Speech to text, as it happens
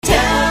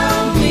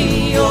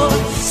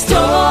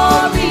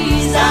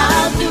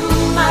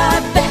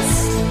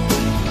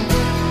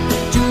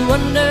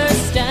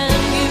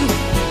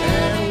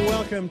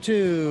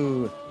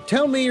to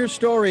Tell Me Your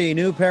Story,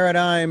 New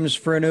Paradigms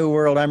for a New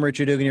World. I'm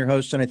Richard Dugan, your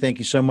host, and I thank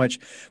you so much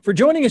for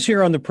joining us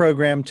here on the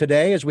program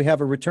today as we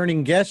have a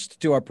returning guest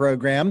to our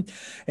program.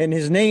 And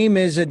his name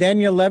is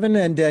Daniel Levine,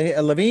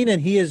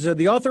 and he is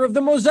the author of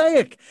The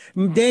Mosaic.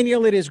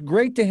 Daniel, it is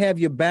great to have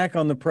you back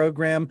on the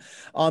program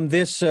on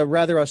this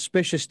rather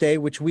auspicious day,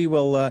 which we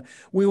will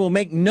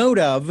make note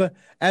of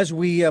as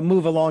we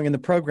move along in the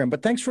program.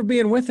 But thanks for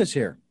being with us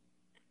here.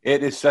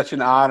 It is such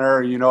an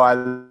honor. You know, I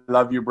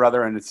love you,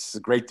 brother, and it's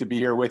great to be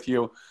here with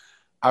you.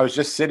 I was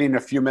just sitting a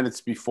few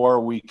minutes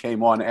before we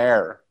came on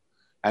air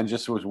and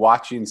just was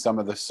watching some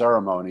of the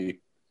ceremony,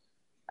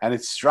 and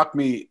it struck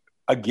me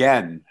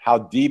again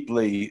how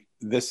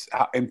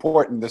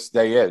important this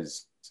day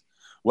is.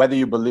 Whether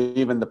you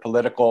believe in the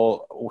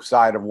political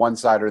side of one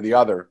side or the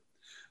other,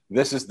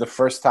 this is the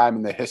first time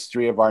in the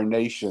history of our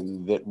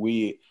nation that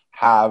we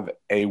have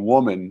a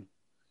woman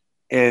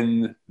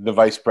in the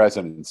vice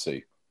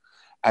presidency.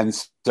 And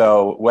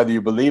so whether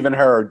you believe in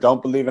her or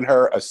don't believe in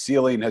her, a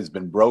ceiling has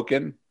been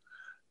broken,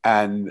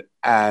 and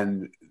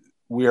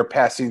we are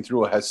passing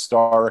through a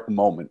historic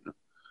moment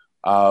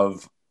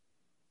of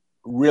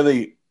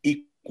really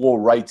equal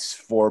rights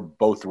for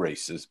both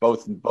races,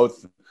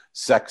 both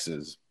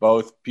sexes,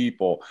 both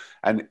people.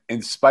 And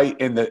in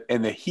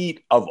the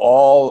heat of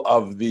all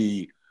of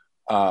the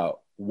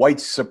white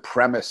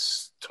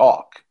supremacist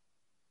talk,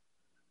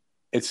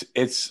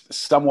 it's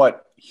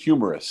somewhat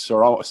humorous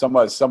or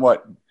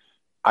somewhat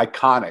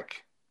iconic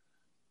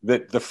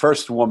that the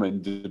first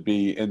woman to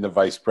be in the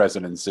vice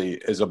presidency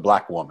is a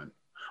black woman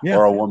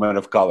or a woman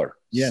of color.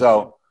 Yes.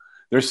 So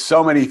there's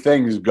so many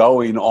things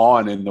going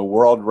on in the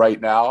world right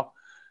now.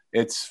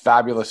 It's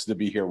fabulous to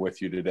be here with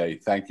you today.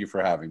 Thank you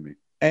for having me.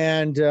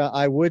 And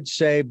I would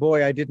say,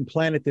 boy, I didn't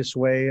plan it this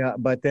way.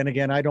 But then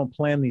again, I don't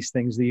plan these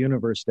things. The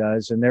universe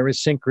does. And there is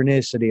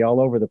synchronicity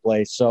all over the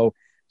place. So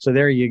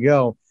there you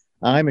go.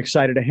 I'm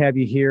excited to have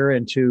you here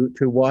and to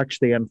watch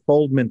the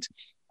unfoldment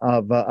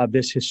of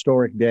this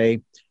historic day.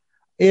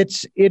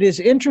 It is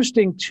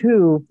interesting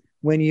too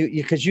when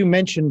because you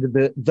mentioned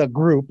the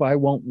group. I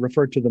won't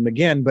refer to them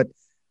again, but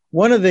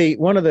one of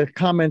the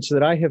comments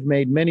that I have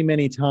made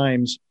many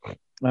times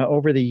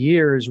over the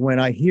years when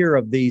I hear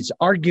of these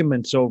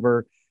arguments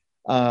over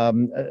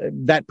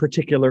that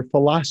particular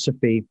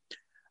philosophy,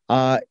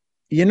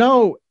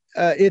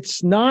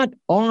 it's not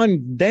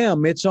on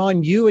them, it's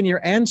on you and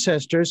your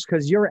ancestors,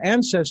 because your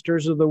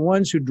ancestors are the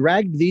ones who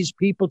dragged these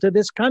people to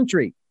this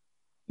country.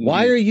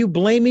 Why are you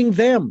blaming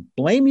them?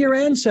 Blame your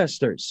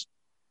ancestors.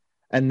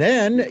 And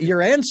then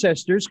your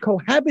ancestors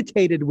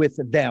cohabitated with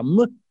them.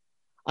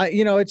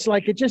 It's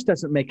like, it just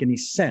doesn't make any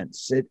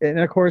sense. And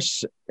of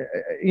course,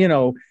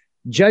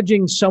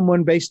 judging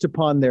someone based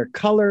upon their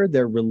color,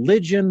 their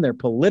religion, their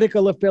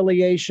political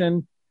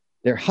affiliation,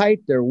 their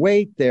height, their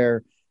weight,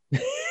 their,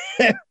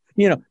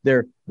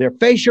 their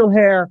facial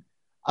hair.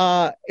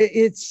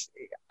 It's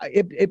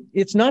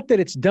not that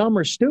it's dumb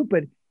or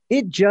stupid.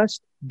 It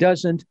just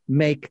doesn't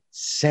make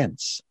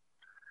sense.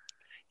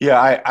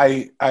 Yeah,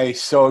 I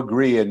so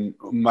agree. And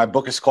my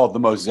book is called The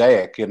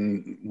Mosaic.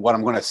 And what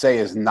I'm going to say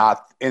is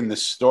not in the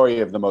story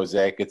of the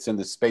mosaic. It's in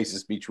the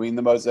spaces between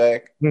the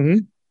mosaic. Mm-hmm.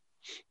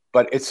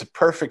 But it's a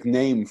perfect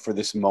name for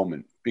this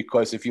moment,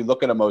 because if you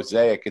look at a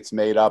mosaic, it's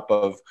made up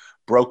of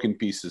broken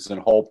pieces and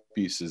whole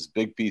pieces,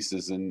 big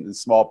pieces and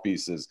small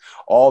pieces,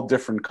 all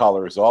different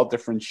colors, all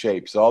different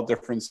shapes, all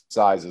different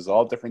sizes,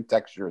 all different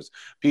textures.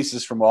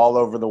 Pieces from all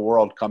over the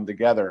world come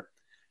together.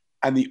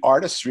 And the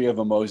artistry of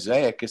a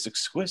mosaic is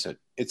exquisite.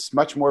 It's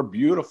much more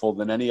beautiful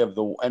than any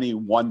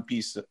one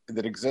piece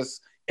that exists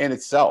in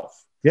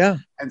itself. Yeah.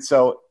 And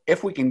so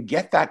if we can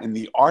get that in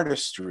the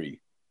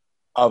artistry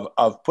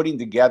of putting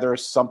together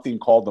something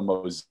called the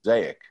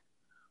mosaic,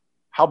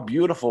 how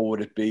beautiful would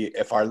it be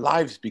if our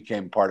lives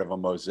became part of a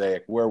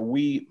mosaic where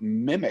we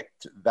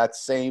mimicked that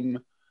same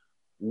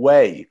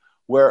way,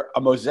 where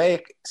a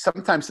mosaic,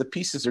 sometimes the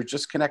pieces are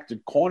just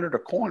connected corner to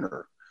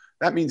corner.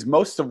 That means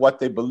most of what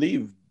they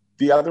believe,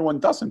 the other one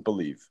doesn't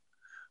believe.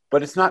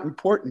 But it's not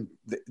important.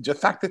 The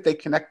fact that they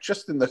connect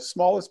just in the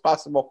smallest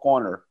possible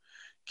corner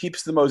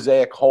keeps the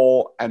mosaic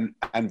whole and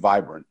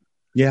vibrant.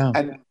 Yeah.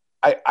 And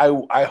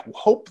I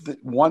hope that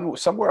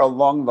somewhere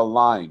along the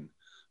line,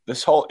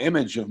 this whole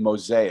image of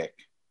mosaic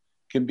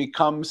can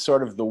become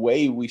sort of the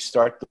way we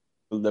start to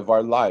live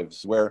our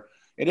lives, where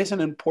it isn't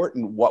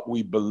important what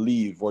we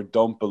believe or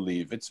don't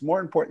believe. It's more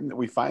important that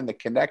we find the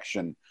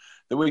connection,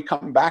 that we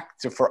come back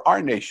to, for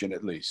our nation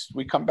at least,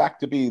 we come back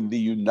to being the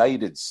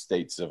United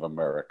States of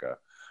America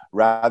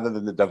rather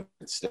than the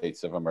divided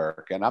States of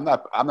America. And I'm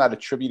not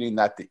attributing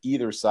that to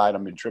either side.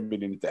 I'm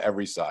attributing it to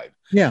every side.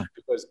 Yeah.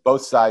 Because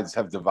both sides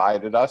have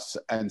divided us.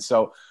 And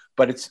so,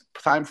 but it's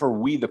time for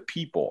we, the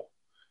people,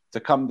 to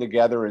come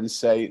together and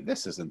say,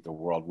 this isn't the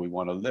world we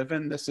want to live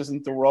in. This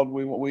isn't the world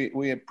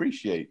we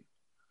appreciate.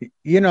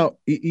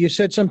 You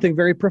said something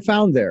very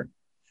profound there.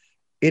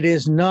 It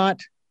is not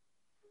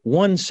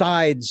one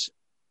side's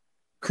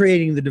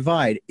creating the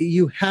divide.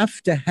 You have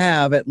to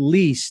have at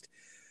least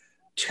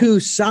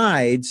two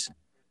sides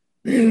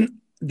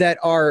that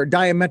are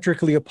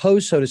diametrically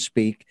opposed, so to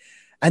speak,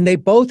 And they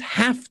both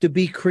have to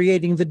be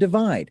creating the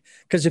divide.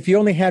 Because if you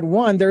only had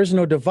one, there is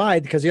no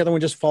divide because the other one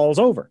just falls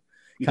over,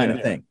 kind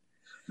of thing.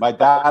 My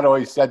dad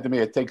always said to me,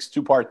 it takes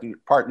two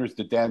partners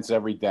to dance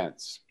every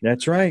dance.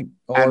 That's right.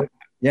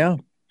 Yeah.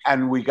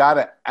 And we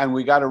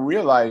gotta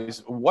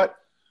realize what,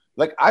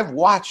 like, I've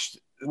watched,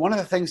 one of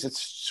the things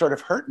that's sort of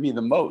hurt me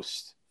the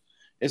most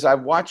is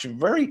I've watched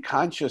very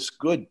conscious,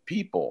 good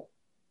people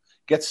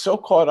get so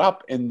caught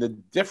up in the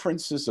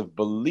differences of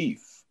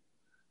belief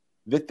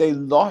that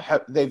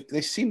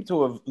they seem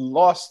to have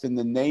lost, in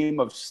the name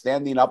of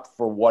standing up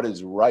for what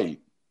is right,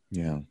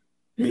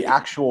 the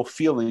actual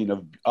feeling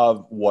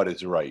of what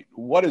is right.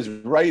 What is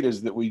right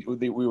is that we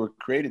were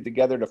created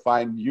together to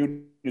find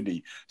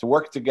unity, to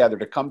work together,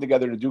 to come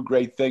together, to do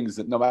great things,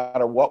 that no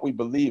matter what we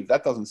believe,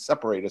 that doesn't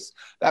separate us.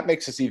 That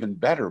makes us even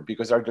better,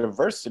 because our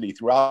diversity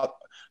throughout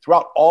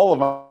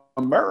all of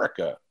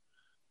America,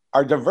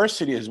 our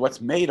diversity is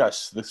what's made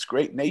us this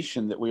great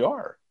nation that we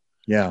are.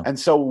 Yeah. And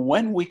so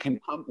when we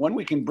can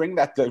bring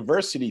that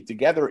diversity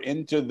together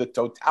into the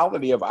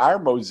totality of our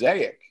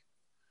mosaic,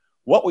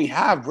 what we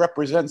have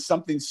represents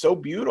something so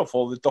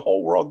beautiful that the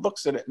whole world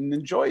looks at it and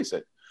enjoys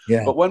it.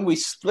 Yeah. But when we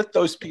split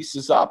those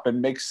pieces up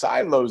and make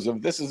silos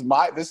of this is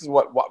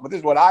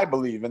what I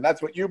believe, and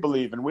that's what you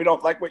believe, and we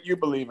don't like what you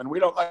believe, and we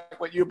don't like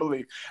what you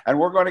believe, and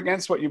we're going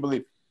against what you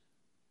believe,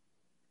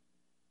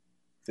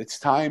 its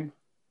time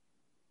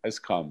has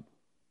come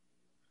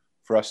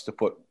for us to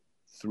put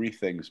three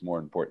things more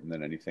important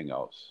than anything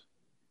else: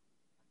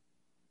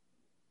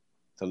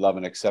 to love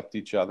and accept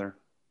each other,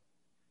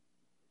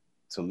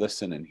 to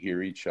listen and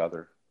hear each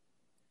other,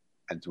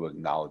 and to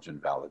acknowledge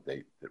and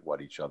validate that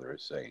what each other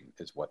is saying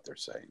is what they're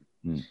saying.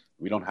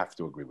 We don't have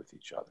to agree with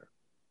each other.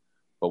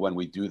 But when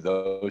we do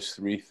those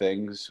three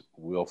things,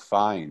 we'll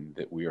find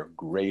that we are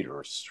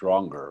greater,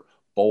 stronger,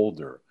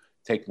 bolder,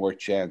 take more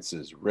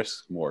chances,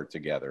 risk more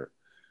together,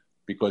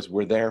 because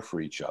we're there for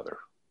each other.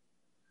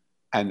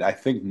 And I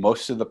think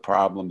most of the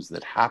problems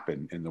that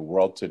happen in the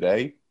world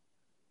today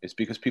is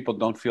because people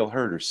don't feel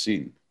heard or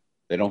seen.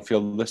 They don't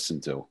feel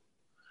listened to.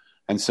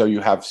 And so you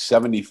have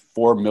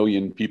 74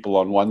 million people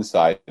on one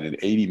side and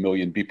 80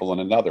 million people on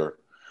another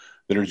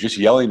that are just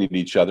yelling at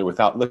each other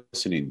without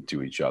listening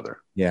to each other.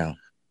 Yeah.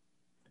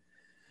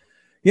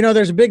 You know,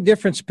 there's a big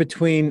difference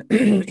between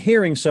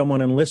hearing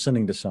someone and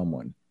listening to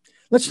someone.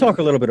 Let's talk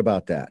a little bit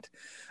about that.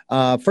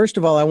 First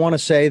of all, I want to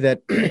say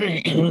that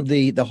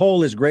the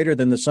whole is greater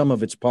than the sum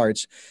of its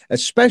parts,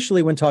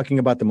 especially when talking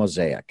about the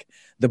Mosaic,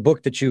 the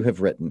book that you have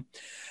written.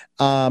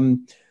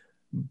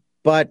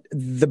 But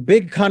the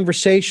big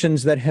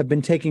conversations that have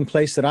been taking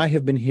place that I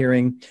have been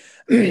hearing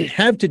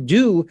have to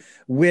do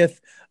with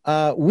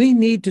we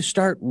need to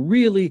start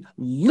really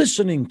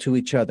listening to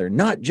each other,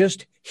 not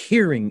just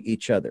hearing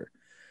each other.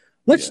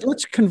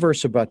 Let's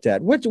converse about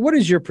that. What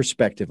is your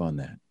perspective on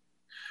that?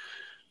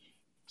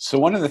 So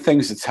one of the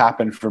things that's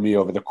happened for me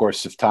over the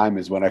course of time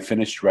is when I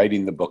finished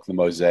writing the book, The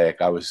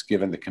Mosaic, I was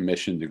given the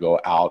commission to go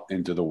out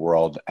into the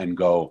world and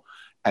go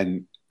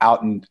and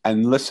out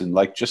and listen,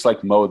 just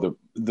like Mo,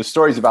 the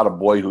story is about a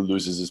boy who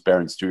loses his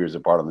parents 2 years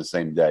apart on the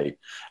same day.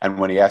 And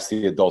when he asks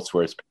the adults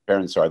where his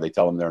parents are, they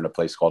tell him they're in a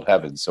place called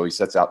heaven. So he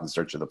sets out in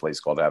search of the place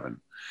called heaven.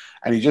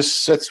 And he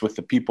just sits with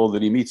the people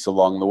that he meets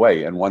along the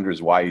way and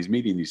wonders why he's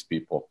meeting these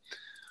people.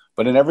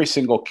 But in every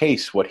single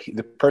case,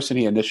 the person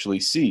he initially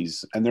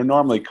sees, and they're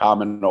normally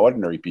common and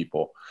ordinary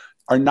people,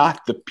 are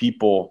not the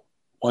people,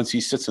 once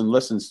he sits and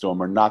listens to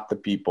them, are not the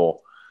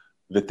people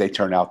that they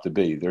turn out to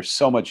be. They're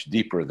so much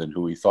deeper than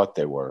who he thought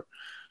they were.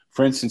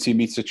 For instance, he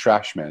meets a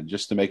trash man,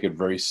 just to make it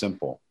very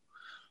simple.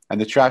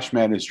 And the trash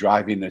man is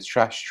driving a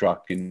trash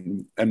truck,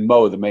 and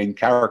Mo, the main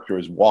character,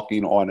 is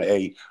walking on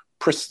a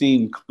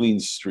pristine, clean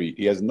street.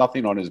 He has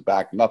nothing on his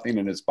back, nothing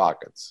in his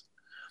pockets.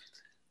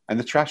 And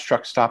the trash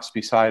truck stops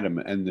beside him,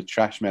 and the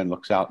trash man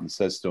looks out and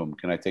says to him,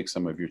 "Can I take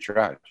some of your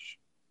trash?"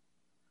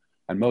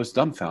 And Mo's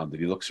dumbfounded.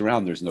 He looks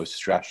around. There's no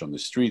trash on the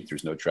street.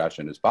 There's no trash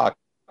in his pockets.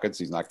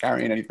 He's not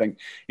carrying anything.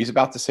 He's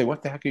about to say,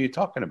 "What the heck are you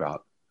talking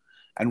about?"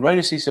 And right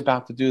as he's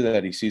about to do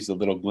that, he sees a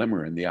little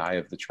glimmer in the eye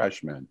of the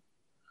trash man.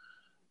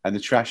 And the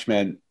trash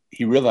man,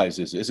 he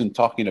realizes, isn't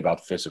talking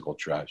about physical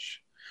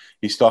trash.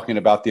 He's talking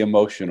about the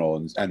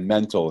emotional and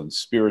mental and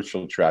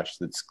spiritual trash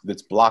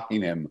that's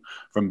blocking him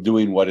from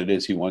doing what it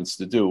is he wants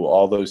to do,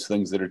 all those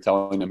things that are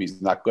telling him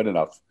he's not good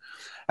enough.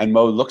 And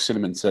Mo looks at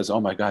him and says,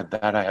 "Oh my God,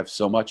 that I have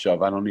so much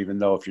of. I don't even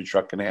know if your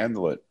truck can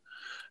handle it."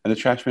 And the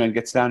trash man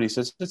gets down. He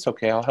says, "It's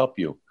okay. I'll help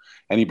you."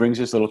 And he brings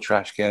his little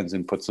trash cans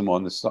and puts them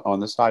on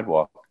the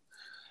sidewalk.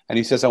 And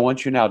he says, "I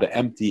want you now to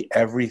empty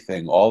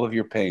everything, all of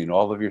your pain,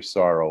 all of your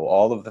sorrow,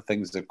 all of the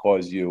things that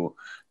cause you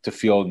to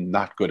feel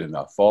not good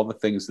enough, all the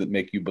things that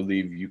make you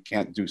believe you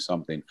can't do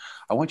something.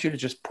 I want you to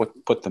just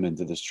put them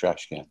into this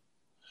trash can.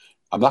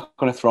 I'm not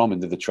going to throw them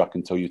into the truck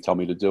until you tell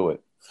me to do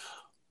it.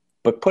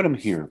 But put them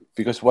here,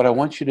 because what I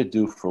want you to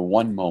do for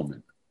one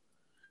moment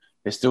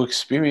is to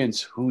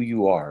experience who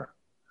you are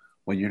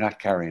when you're not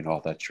carrying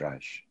all that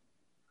trash.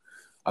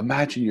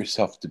 Imagine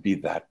yourself to be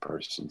that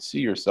person. See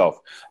yourself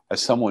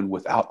as someone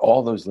without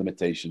all those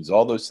limitations,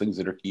 all those things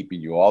that are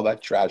keeping you, all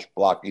that trash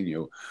blocking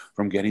you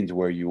from getting to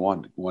where you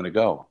want to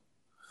go.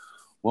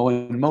 Well,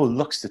 when Mo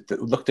looked at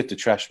the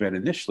trash man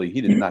initially,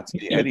 he did not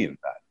see any of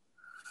that.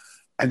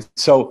 And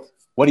so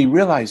what he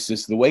realized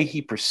is the way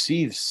he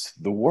perceives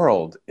the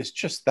world is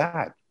just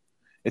that.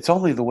 It's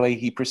only the way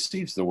he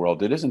perceives the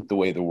world. It isn't the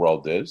way the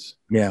world is.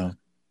 Yeah.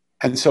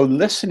 And so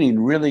listening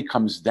really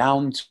comes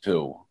down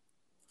to,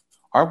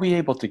 are we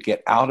able to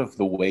get out of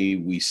the way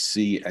we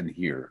see and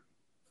hear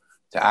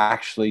to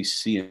actually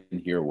see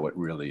and hear what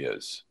really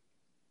is?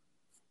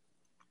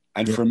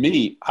 And for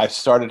me, I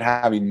started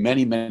having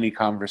many, many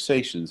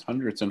conversations,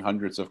 hundreds and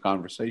hundreds of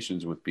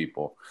conversations with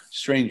people,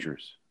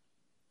 strangers.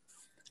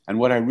 And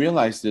what I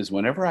realized is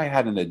whenever I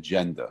had an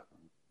agenda,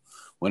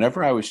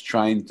 whenever I was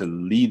trying to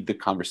lead the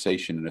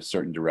conversation in a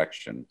certain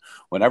direction,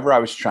 whenever I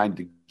was trying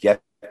to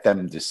get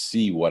them to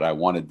see what I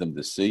wanted them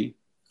to see,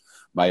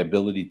 my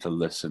ability to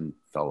listen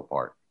fell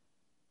apart.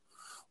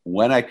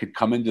 When I could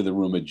come into the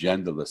room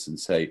agendaless and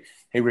say,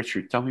 hey,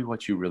 Richard, tell me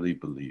what you really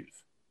believe.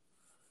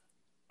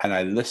 And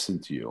I listen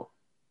to you.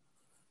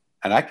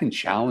 And I can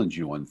challenge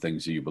you on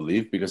things that you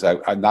believe, because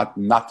I'm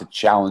not to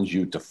challenge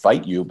you to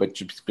fight you, but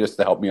just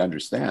to help me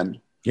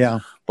understand. Yeah.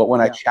 But when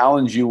I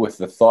challenge you with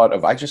the thought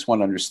of, I just want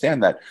to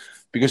understand that,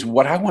 because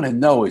what I want to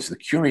know is the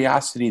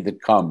curiosity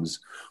that comes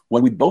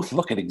when we both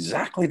look at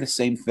exactly the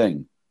same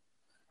thing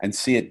and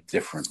see it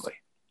differently.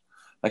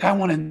 Like, I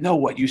want to know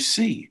what you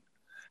see.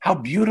 How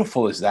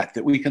beautiful is that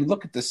we can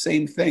look at the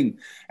same thing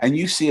and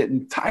you see it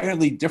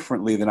entirely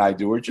differently than I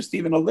do, or just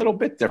even a little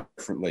bit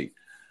differently.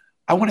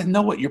 I want to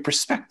know what your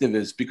perspective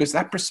is, because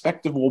that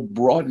perspective will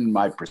broaden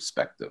my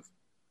perspective.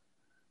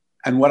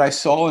 And what I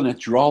saw in a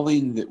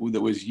drawing that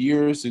was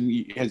years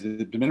and has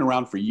been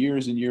around for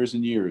years and years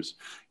and years.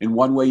 In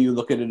one way, you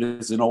look at it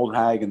as an old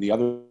hag, and the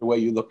other way,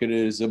 you look at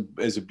it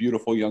as a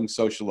beautiful young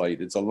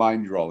socialite. It's a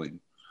line drawing.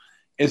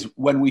 Is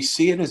when we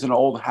see it as an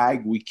old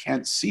hag, we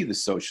can't see the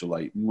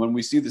socialite. And when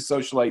we see the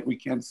socialite, we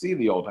can't see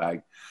the old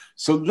hag.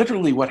 So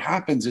literally what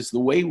happens is the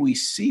way we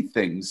see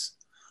things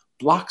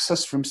blocks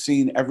us from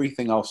seeing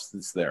everything else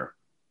that's there.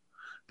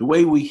 The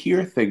way we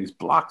hear things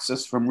blocks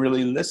us from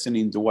really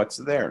listening to what's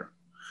there.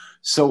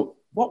 So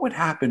what would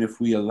happen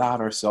if we allowed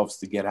ourselves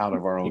to get out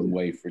of our own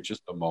way for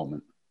just a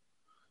moment,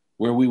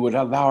 where we would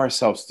allow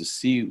ourselves to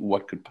see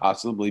what could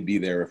possibly be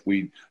there if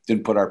we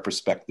didn't put our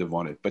perspective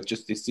on it, but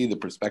just to see the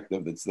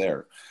perspective that's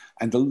there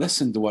and to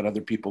listen to what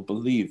other people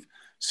believe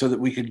so that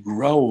we could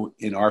grow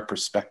in our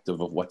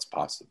perspective of what's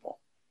possible.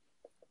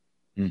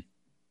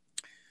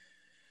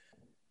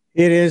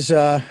 It is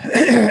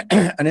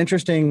an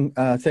interesting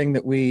thing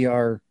that we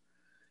are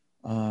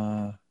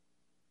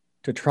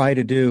to try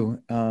to do.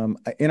 And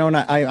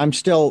I'm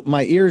still,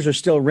 my ears are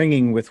still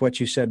ringing with what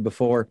you said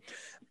before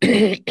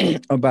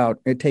about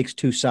it takes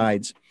two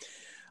sides.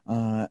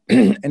 And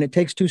it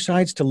takes two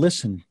sides to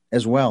listen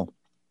as well.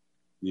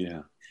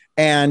 Yeah.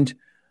 And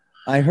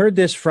I heard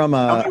this from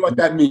tell me what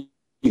that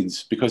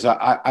means, because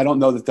I don't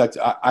know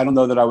I don't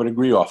know that I would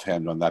agree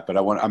offhand on that, but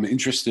I'm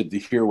interested to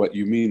hear what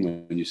you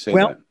mean when you say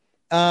that.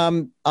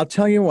 I'll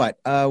tell you what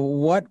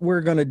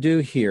we're going to do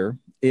here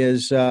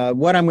is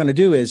what I'm going to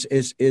do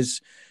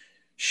is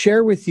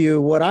share with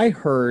you what I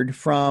heard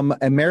from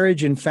a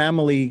marriage and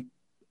family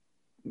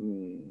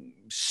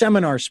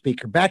seminar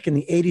speaker back in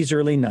the 80s,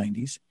 early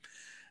 90s,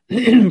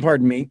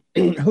 pardon me,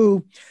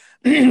 who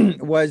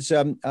was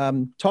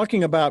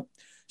talking about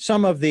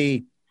some of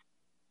the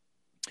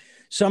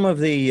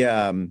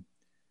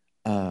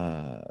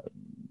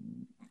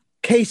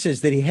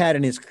cases that he had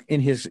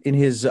in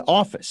his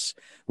office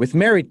with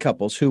married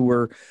couples who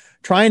were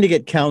trying to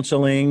get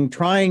counseling,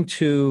 trying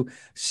to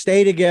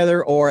stay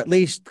together, or at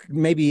least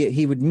maybe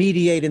he would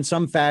mediate in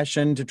some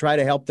fashion to try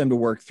to help them to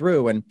work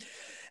through.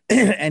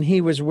 And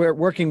he was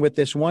working with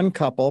this one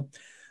couple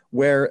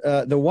where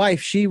the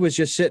wife, she was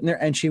just sitting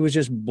there and she was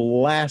just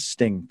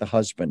blasting the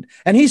husband.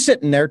 And he's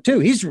sitting there too.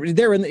 He's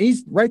there and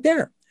he's right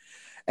there.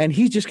 And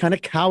he's just kind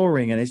of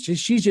cowering, and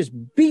she's just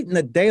beating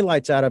the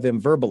daylights out of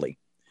him verbally.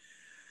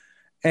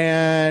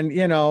 And,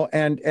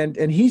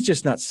 and he's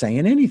just not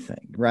saying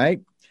anything,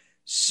 right?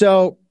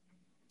 So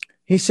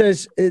he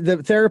says,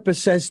 the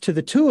therapist says to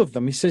the two of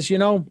them, he says,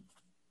 I'm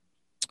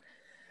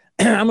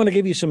going to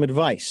give you some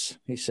advice.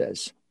 He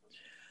says,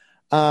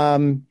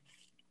 I'm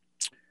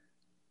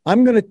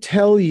going to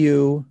tell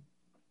you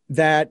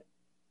that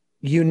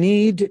you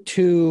need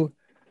to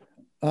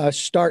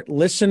start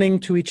listening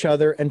to each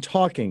other and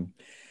talking.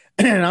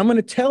 And I'm going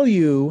to tell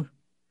you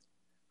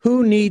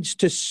who needs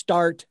to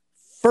start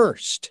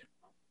first.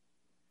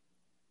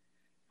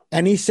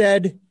 And he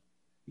said,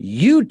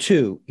 you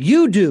two,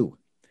 you do.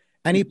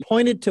 And he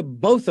pointed to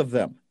both of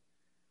them.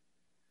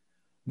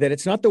 That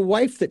it's not the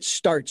wife that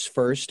starts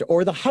first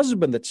or the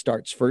husband that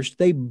starts first.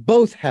 They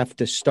both have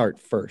to start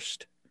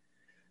first.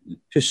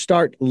 To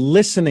start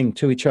listening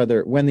to each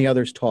other when the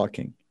other's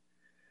talking.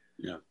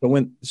 Yeah.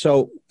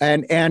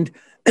 And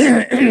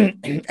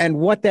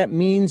what that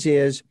means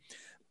is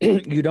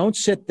you don't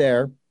sit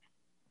there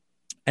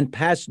and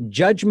pass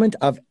judgment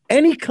of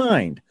any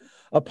kind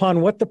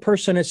upon what the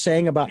person is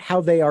saying about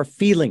how they are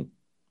feeling,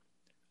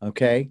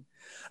 okay,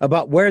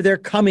 about where they're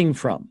coming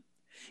from.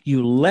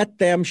 You let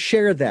them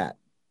share that.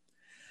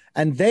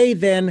 And they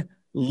then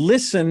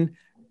listen,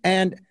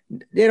 and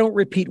they don't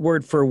repeat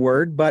word for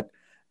word, but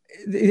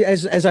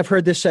as I've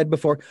heard this said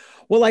before,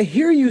 well, I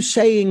hear you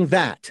saying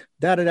that,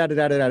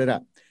 da-da-da-da-da-da-da-da.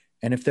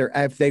 And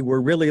if they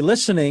were really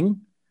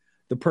listening,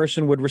 the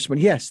person would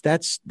respond, yes,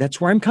 that's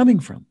where I'm coming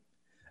from.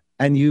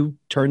 And you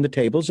turn the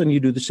tables and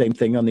you do the same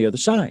thing on the other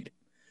side.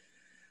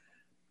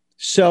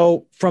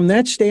 So from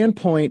that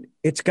standpoint,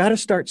 it's got to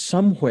start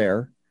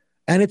somewhere,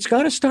 and it's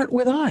got to start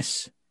with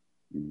us.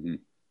 Mm-hmm.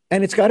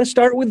 And it's got to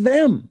start with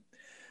them.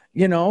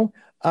 You know,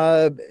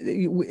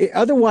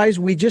 otherwise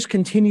we just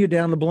continue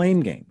down the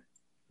blame game.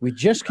 We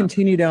just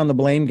continue down the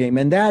blame game,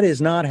 and that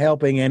is not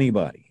helping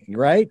anybody,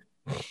 right?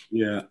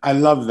 Yeah, I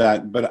love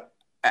that,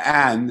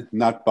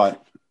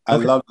 I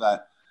love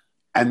that.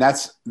 And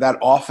that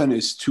often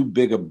is too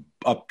big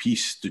a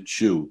piece to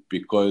chew,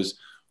 because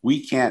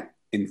we can't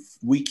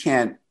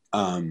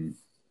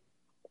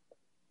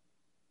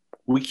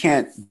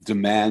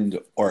demand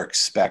or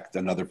expect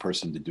another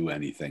person to do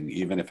anything,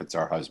 even if it's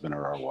our husband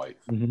or our wife.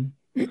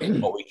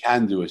 Mm-hmm. What we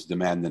can do is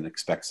demand and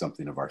expect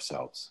something of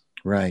ourselves.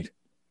 Right.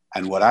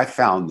 And what I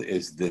found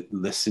is that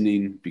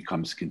listening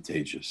becomes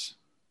contagious.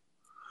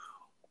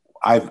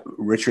 I've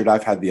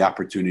had the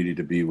opportunity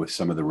to be with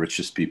some of the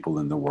richest people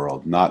in the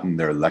world, not in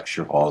their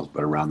lecture halls,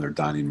 but around their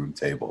dining room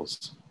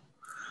tables.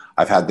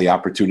 I've had the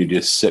opportunity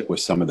to sit with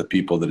some of the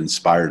people that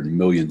inspired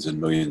millions and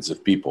millions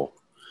of people,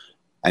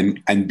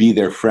 and be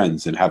their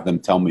friends and have them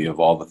tell me of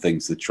all the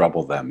things that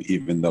trouble them,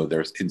 even though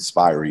they're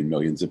inspiring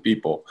millions of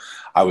people.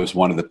 I was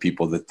one of the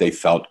people that they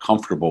felt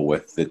comfortable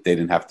with, that they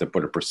didn't have to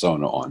put a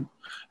persona on,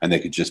 and they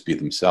could just be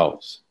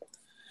themselves.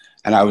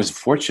 And I was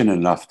fortunate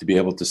enough to be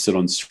able to sit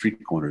on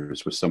street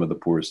corners with some of the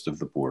poorest of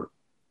the poor.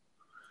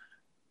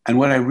 And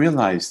what I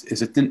realized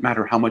is it didn't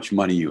matter how much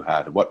money you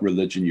had, what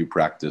religion you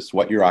practiced,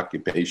 what your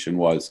occupation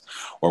was,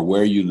 or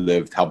where you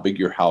lived, how big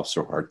your house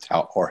or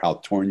how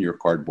torn your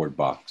cardboard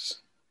box.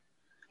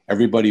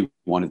 Everybody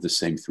wanted the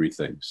same three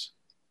things.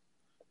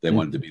 They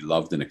wanted to be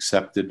loved and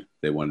accepted.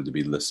 They wanted to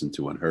be listened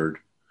to and heard.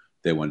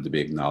 They wanted to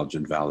be acknowledged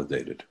and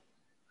validated.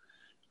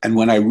 And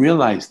when I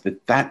realized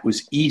that that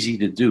was easy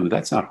to do,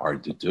 that's not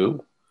hard to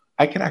do.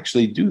 I could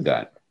actually do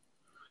that.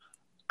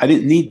 I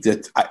didn't need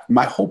that.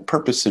 My whole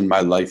purpose in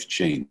my life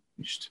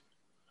changed,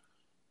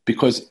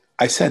 because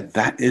I said,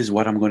 that is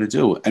what I'm going to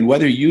do. And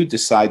whether you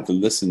decide to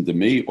listen to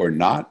me or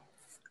not,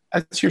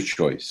 that's your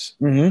choice.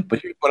 Mm-hmm.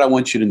 But here's what I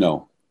want you to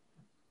know.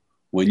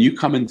 When you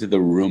come into the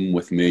room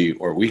with me,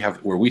 or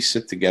where we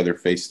sit together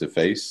face to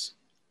face,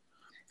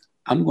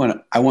 I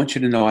want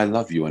you to know I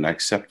love you and I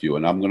accept you,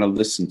 and I'm going to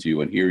listen to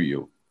you and hear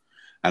you.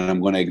 And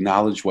I'm going to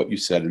acknowledge what you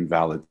said and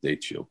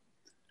validate you.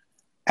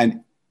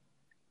 And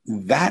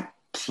that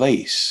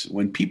place,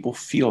 when people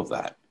feel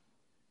that,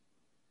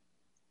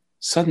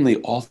 suddenly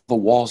all the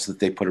walls that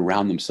they put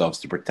around themselves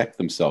to protect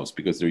themselves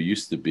because they're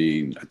used to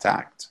being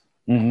attacked,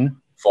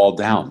 fall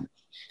down.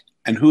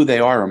 And who they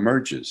are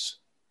emerges.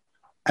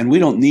 And we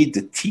don't need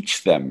to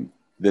teach them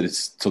that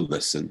it's to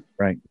listen.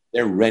 Right.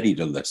 They're ready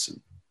to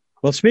listen.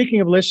 Well,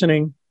 speaking of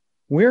listening,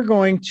 we're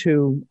going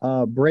to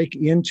break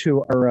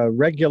into our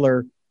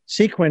regular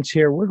sequence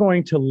here. We're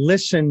going to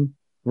listen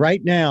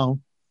right now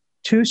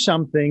to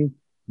something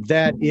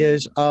that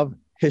is of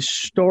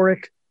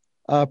historic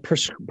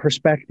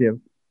perspective.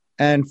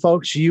 And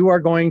folks, you are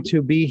going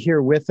to be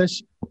here with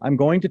us. I'm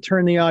going to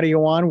turn the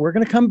audio on. We're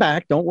going to come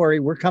back. Don't worry,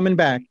 we're coming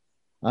back.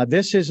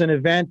 This is an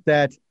event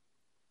that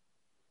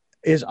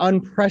is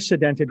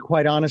unprecedented,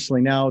 quite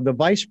honestly. Now, the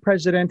vice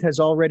president has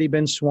already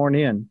been sworn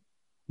in.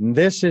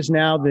 This is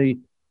now the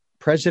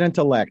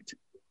president-elect.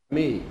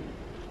 Me.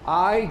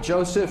 I,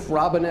 Joseph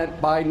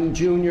Robinette Biden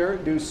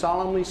Jr., do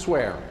solemnly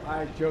swear.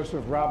 I,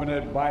 Joseph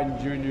Robinette Biden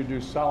Jr.,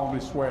 do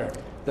solemnly swear.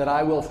 That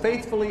I will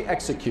faithfully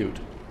execute.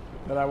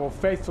 That I will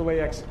faithfully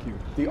execute.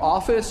 The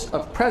office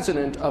of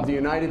President of the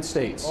United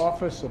States.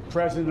 Office of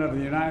President of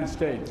the United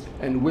States.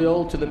 And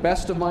will, to the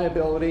best of my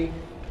ability.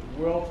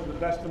 Will, to the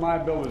best of my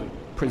ability.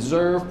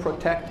 Preserve,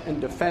 protect, and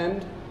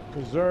defend.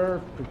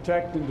 Preserve,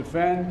 protect, and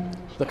defend.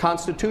 The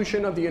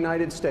Constitution of the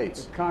United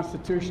States. The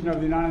Constitution of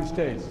the United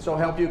States. So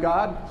help you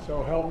God.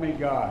 So help me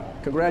God.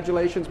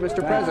 Congratulations,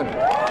 Mr. President.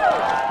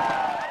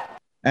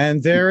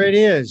 And there it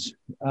is,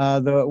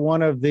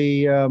 one of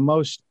the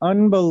most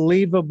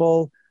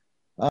unbelievable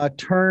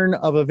turn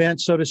of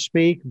events, so to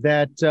speak,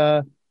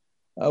 that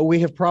we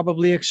have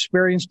probably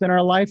experienced in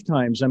our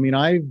lifetimes. I mean,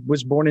 I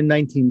was born in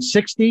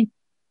 1960,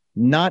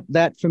 not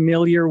that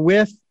familiar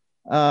with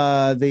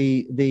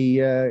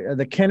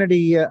the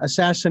Kennedy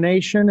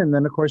assassination, and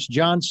then of course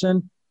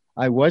Johnson.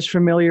 I was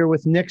familiar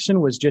with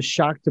Nixon, was just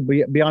shocked to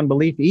beyond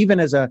belief, even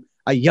as a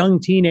young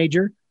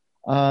teenager,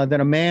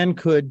 that a man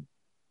could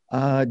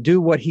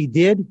do what he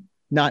did,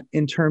 not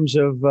in terms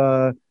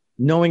of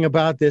knowing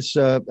about this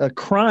a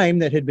crime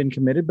that had been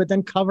committed, but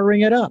then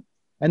covering it up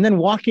and then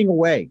walking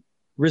away,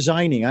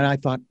 resigning. And I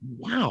thought,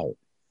 wow.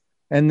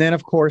 And then,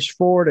 of course,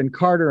 Ford and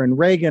Carter and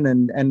Reagan,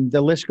 and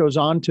the list goes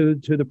on to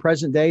the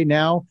present day.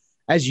 Now,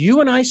 as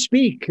you and I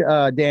speak,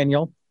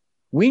 Daniel,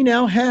 we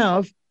now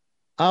have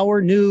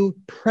our new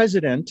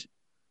president,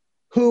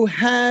 who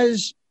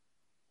has,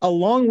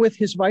 along with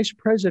his vice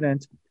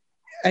president,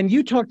 and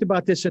you talked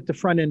about this at the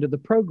front end of the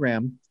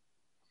program,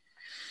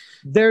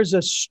 there's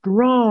a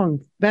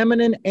strong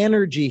feminine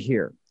energy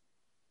here,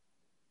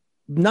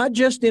 not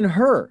just in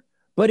her,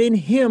 but in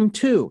him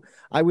too.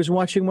 I was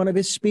watching one of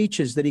his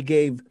speeches that he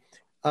gave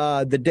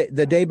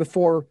the day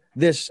before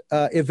this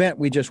event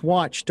we just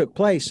watched took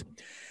place.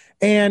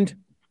 And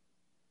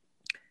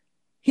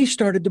he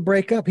started to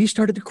break up. He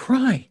started to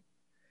cry.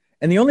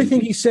 And the only thing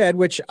he said,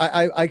 which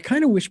I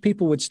kind of wish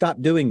people would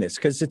stop doing this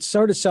because it's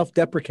sort of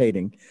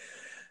self-deprecating,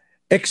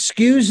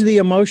 excuse the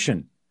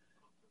emotion.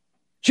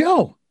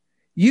 Joe,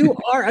 you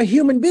are a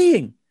human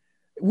being.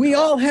 We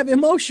all have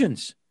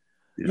emotions.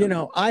 Yeah. You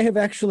know, I have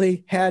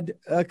actually had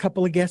a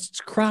couple of guests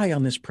cry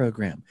on this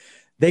program.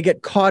 They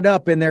get caught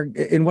up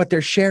in what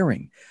they're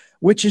sharing,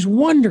 which is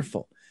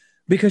wonderful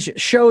because it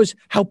shows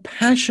how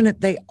passionate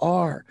they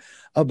are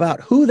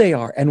about who they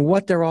are and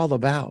what they're all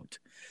about.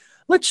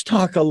 Let's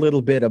talk a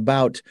little bit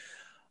about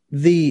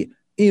the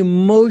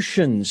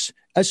emotions,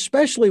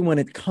 especially when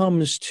it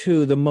comes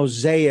to the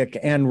mosaic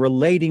and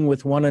relating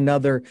with one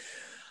another.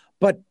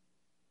 But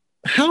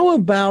how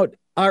about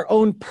our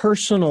own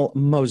personal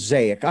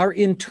mosaic, our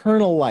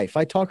internal life?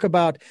 I talk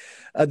about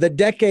the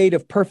decade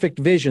of perfect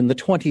vision, the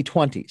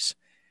 2020s.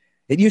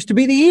 It used to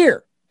be the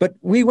year, but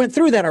we went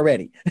through that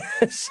already.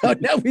 So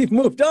now we've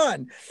moved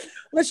on.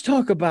 Let's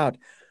talk about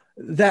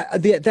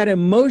that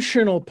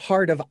emotional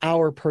part of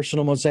our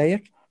personal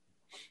mosaic.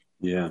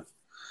 Yeah.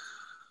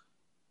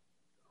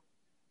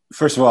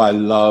 First of all, I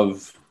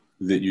love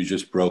that you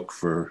just broke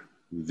for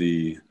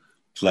the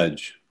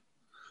pledge.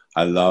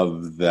 I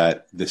love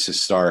that this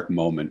historic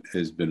moment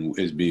is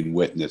being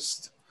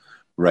witnessed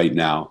right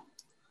now.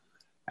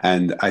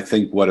 And I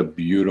think what a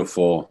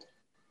beautiful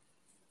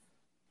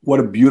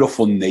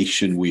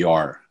nation we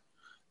are,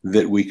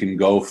 that we can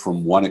go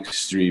from one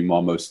extreme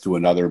almost to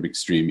another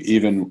extreme,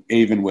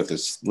 even with a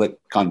split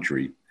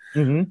country,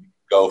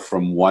 go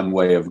from one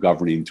way of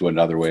governing to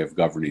another way of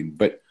governing.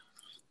 But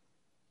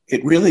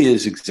it really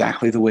is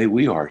exactly the way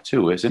we are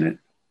too, isn't it?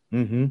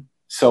 Mm-hmm.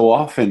 So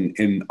often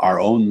in our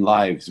own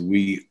lives,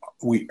 we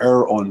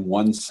err on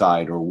one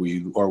side or we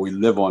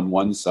live on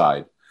one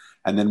side,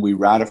 and then we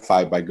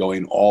ratify by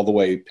going all the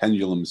way,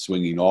 pendulum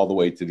swinging all the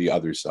way to the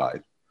other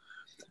side.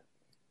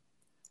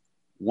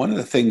 One of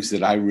the things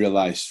that I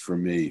realized for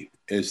me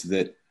is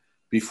that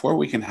before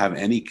we can have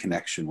any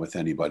connection with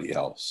anybody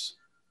else,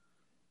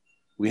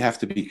 we have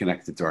to be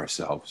connected to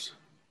ourselves.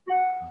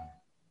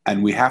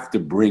 And we have to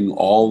bring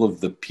all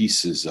of the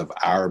pieces of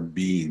our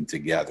being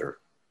together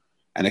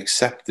and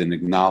accept and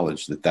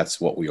acknowledge that that's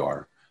what we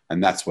are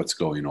and that's what's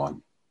going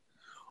on.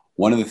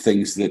 One of the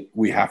things that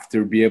we have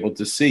to be able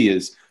to see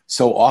is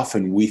so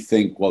often we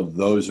think, well,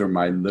 that's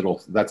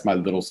my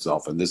little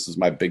self and this is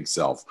my big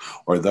self,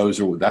 or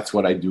that's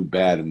what I do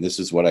bad and this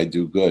is what I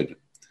do good.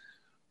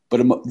 But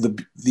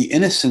the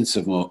innocence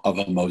of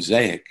a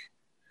mosaic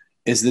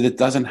is that it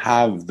doesn't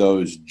have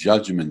those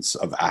judgments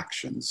of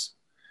actions.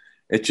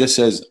 It just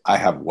says, I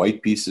have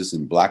white pieces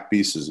and black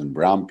pieces and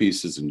brown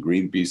pieces and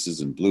green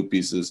pieces and blue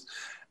pieces.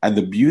 And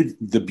the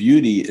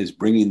beauty is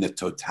bringing the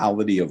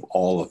totality of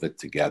all of it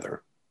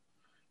together.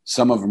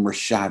 Some of them are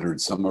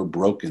shattered, some are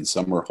broken,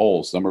 some are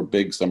whole, some are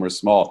big, some are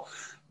small.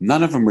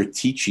 None of them are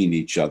teaching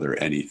each other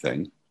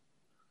anything.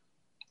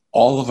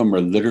 All of them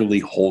are literally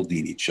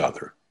holding each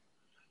other.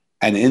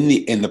 And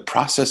in the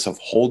process of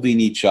holding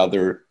each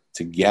other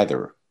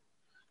together,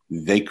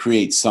 they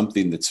create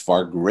something that's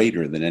far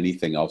greater than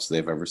anything else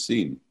they've ever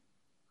seen.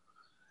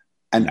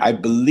 And I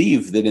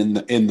believe that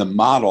in the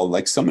model,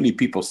 like so many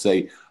people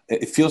say,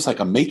 it feels like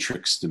a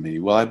matrix to me.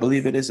 Well, I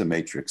believe it is a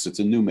matrix. It's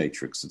a new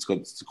matrix. It's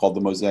called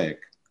the mosaic.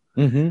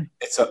 Mm-hmm.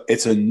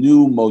 It's a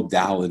new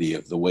modality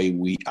of the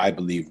way I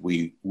believe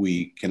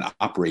we can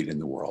operate in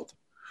the world.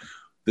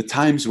 The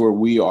times where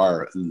we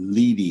are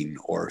leading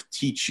or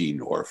teaching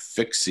or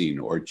fixing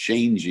or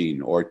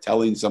changing or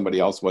telling somebody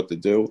else what to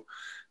do,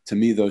 to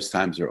me, those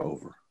times are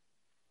over.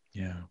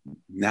 Yeah.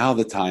 Now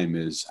the time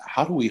is,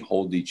 how do we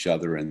hold each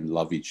other and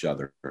love each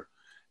other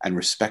and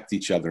respect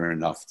each other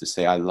enough to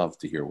say, I love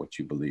to hear what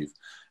you believe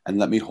and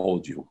let me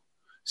hold you.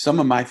 Some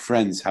of my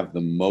friends have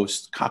the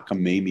most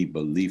cockamamie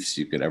beliefs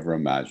you could ever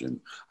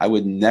imagine. I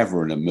would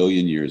never in a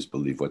million years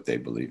believe what they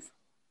believe.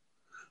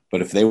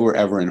 But if they were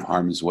ever in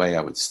harm's way,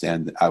 I would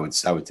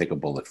take a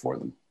bullet for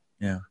them.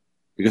 Yeah.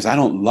 Because I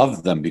don't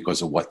love them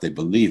because of what they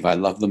believe. I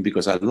love them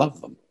because I love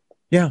them.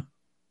 Yeah.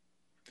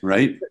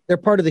 Right? They're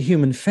part of the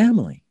human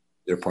family.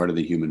 They're part of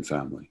the human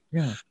family.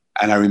 Yeah.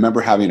 And I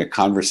remember having a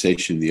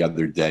conversation the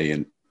other day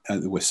and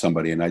with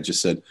somebody, and I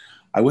just said,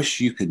 I wish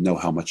you could know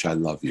how much I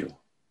love you.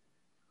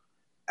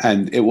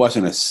 And it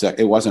wasn't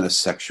a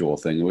sexual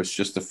thing. It was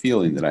just a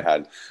feeling that I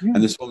had. Yeah.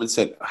 And this woman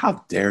said,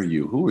 how dare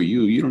you? Who are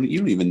you? You don't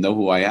even know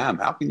who I am.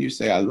 How can you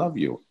say I love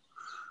you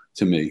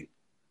to me?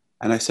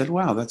 And I said,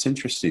 wow, that's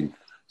interesting.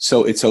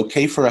 So it's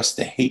okay for us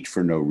to hate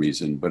for no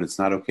reason, but it's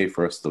not okay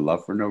for us to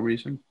love for no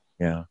reason.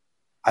 Yeah.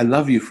 I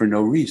love you for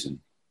no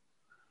reason.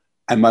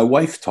 And my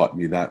wife taught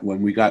me that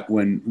when we got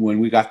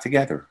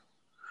together.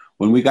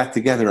 When we got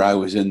together, I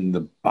was in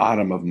the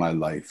bottom of my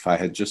life. I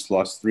had just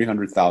lost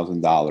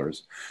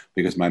 $300,000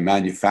 because my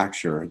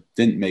manufacturer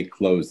didn't make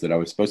clothes that I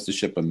was supposed to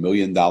ship $1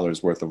 million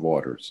worth of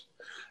orders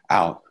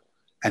out.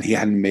 And he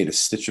hadn't made a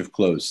stitch of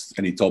clothes.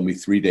 And he told me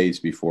 3 days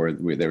before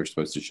they were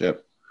supposed to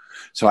ship.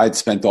 So I had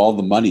spent all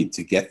the money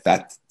to get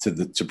that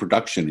to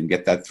production and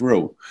get that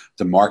through,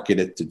 to market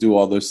it, to do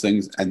all those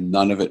things. And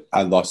none of it,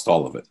 I lost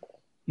all of it.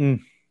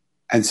 Mm.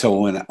 And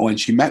so when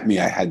she met me,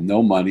 I had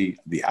no money.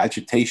 The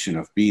agitation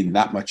of being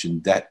that much in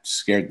debt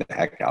scared the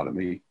heck out of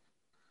me.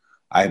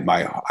 I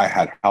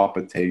had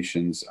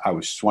palpitations. I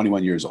was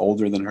 21 years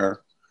older than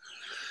her.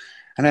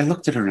 And I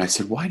looked at her and I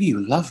said, "Why do you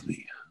love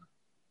me?"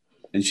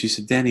 And she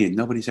said, "Danny,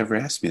 nobody's ever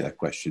asked me that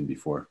question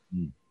before.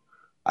 Mm.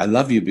 I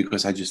love you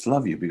because I just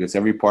love you, because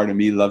every part of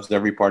me loves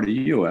every part of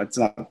you. It's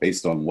not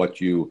based on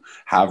what you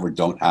have or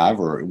don't have,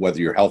 or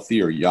whether you're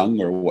healthy or young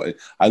or what.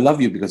 I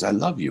love you because I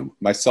love you.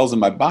 My cells in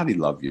my body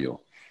love you."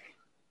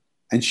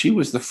 And she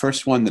was the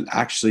first one that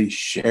actually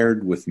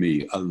shared with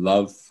me a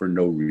love for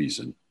no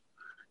reason.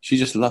 She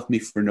just loved me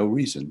for no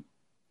reason.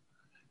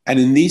 And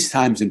in these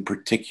times in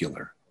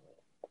particular,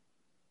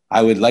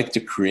 I would like to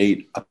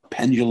create a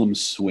pendulum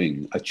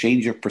swing, a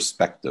change of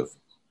perspective.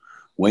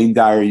 Wayne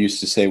Dyer used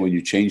to say, when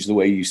you change the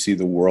way you see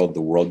the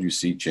world you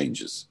see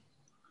changes.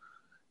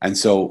 And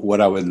so what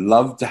I would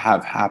love to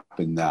have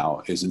happen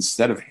now is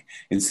instead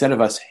of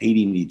us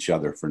hating each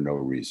other for no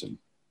reason,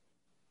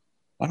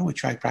 why don't we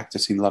try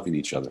practicing loving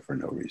each other for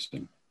no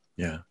reason?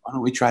 Yeah. Why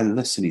don't we try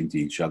listening to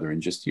each other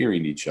and just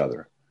hearing each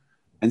other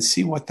and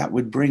see what that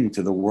would bring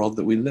to the world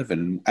that we live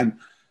in? And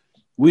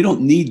we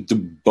don't need to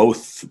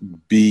both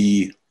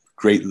be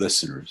great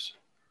listeners.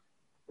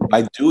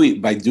 By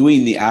doing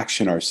the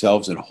action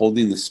ourselves and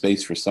holding the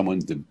space for someone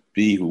to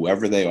be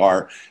whoever they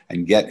are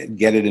and get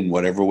it in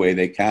whatever way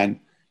they can,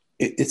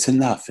 it's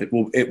enough. It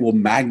will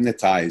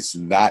magnetize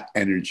that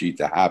energy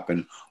to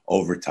happen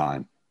over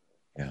time.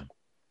 Yeah.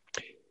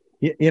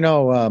 You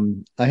know,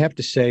 I have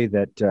to say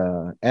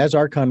that as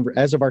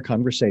of our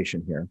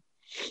conversation here,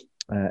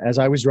 as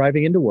I was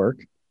driving into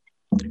work,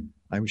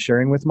 I was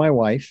sharing with my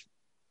wife,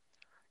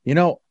 you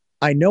know,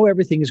 I know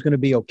everything is going to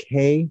be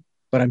okay,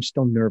 but I'm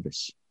still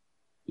nervous.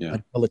 Yeah.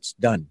 Until it's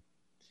done.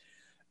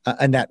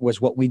 And that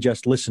was what we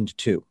just listened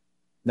to.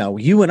 Now,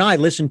 you and I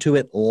listened to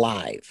it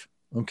live,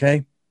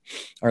 okay?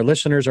 Our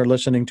listeners are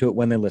listening to it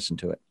when they listen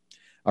to it,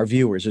 our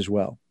viewers as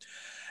well.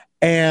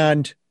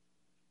 And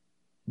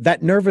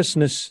that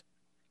nervousness,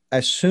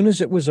 as soon as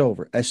it was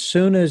over, as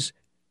soon as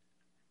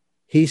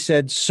he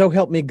said, "So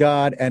help me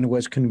God," and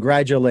was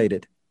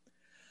congratulated,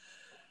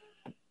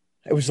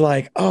 it was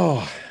like,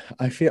 oh,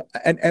 I feel,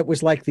 and it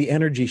was like the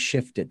energy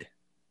shifted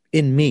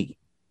in me.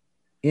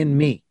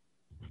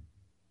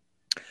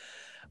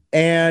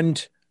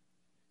 And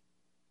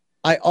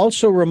I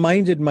also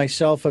reminded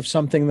myself of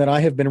something that I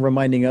have been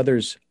reminding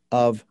others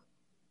of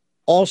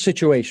all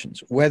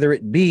situations, whether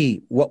it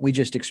be what we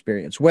just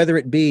experienced, whether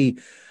it be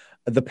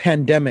the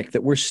pandemic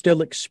that we're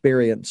still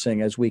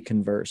experiencing as we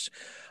converse,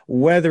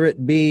 whether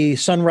it be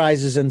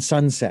sunrises and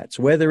sunsets,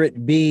 whether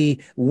it be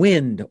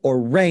wind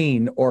or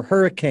rain or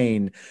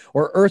hurricane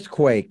or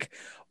earthquake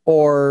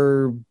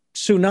or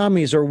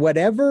tsunamis or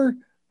whatever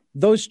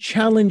those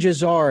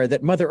challenges are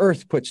that Mother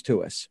Earth puts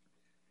to us.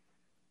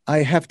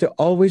 I have to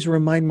always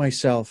remind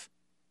myself,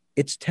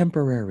 it's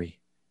temporary.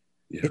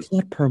 Yeah. It's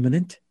not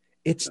permanent.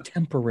 It's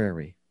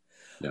temporary.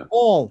 Yeah.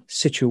 All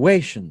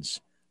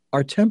situations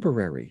are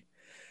temporary.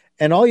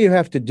 And all you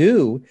have to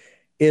do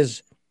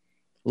is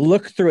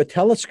look through a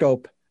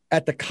telescope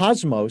at the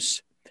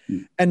cosmos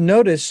and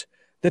notice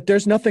that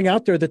there's nothing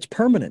out there that's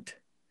permanent,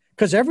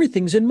 because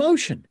everything's in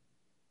motion.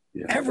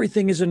 Yeah.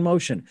 Everything is in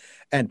motion.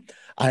 And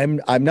I'm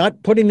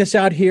not putting this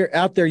out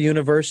there,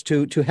 universe,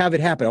 to have it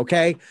happen,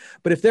 okay?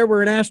 But if there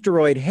were an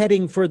asteroid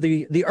heading for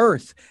the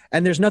Earth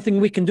and there's nothing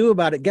we can do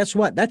about it, guess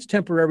what? That's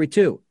temporary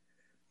too.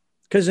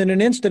 Because in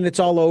an instant, it's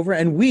all over,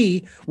 and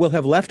we will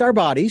have left our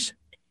bodies,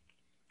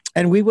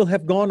 and we will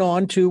have gone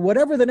on to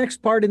whatever the next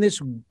part in this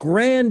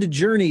grand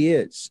journey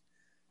is.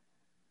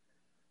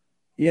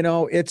 You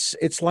know,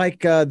 it's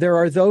like there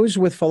are those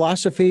with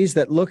philosophies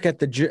that look at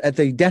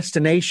the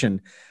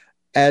destination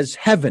as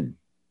heaven.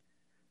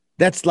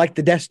 That's like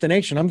the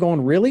destination. I'm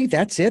going, really?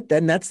 That's it?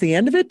 Then that's the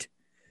end of it?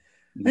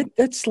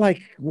 That's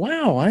like,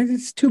 wow,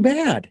 it's too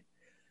bad.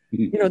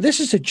 You know, this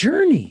is a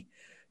journey,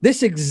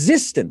 this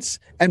existence.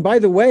 And by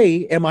the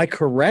way, am I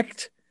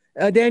correct,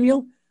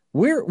 Daniel?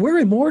 We're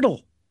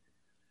immortal,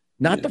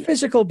 not the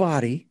physical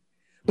body,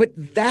 but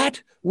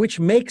that which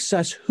makes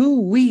us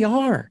who we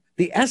are.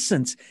 The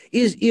essence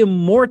is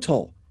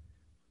immortal,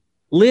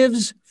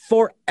 lives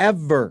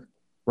forever,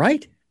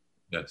 right?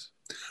 Yes.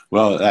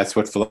 Well, that's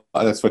what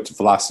the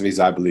philosophies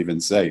I believe in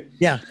say.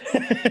 Yeah.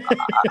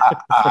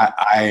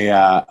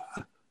 I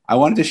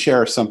wanted to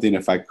share something,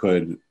 if I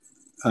could,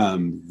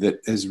 that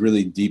has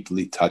really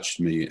deeply touched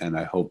me, and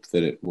I hope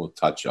that it will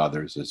touch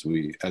others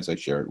as I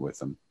share it with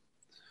them.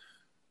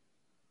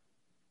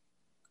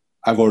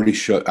 I've already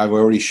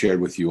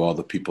shared with you all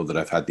the people that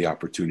I've had the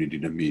opportunity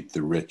to meet,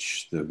 the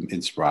rich, the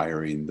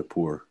inspiring, the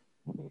poor.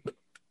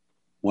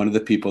 One of the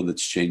people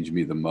that's changed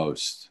me the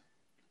most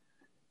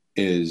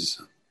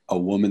is a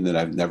woman that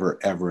I've never,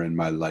 ever in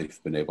my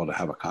life been able to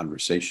have a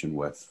conversation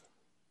with.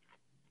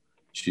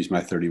 She's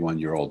my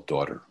 31-year-old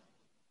daughter.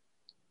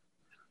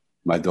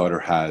 My daughter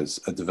has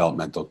a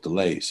developmental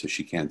delay, so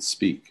she can't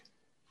speak.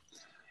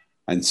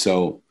 And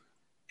so,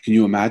 can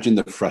you imagine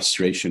the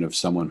frustration of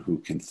someone who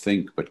can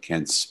think but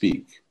can't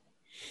speak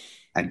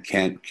and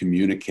can't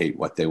communicate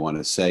what they want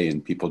to say,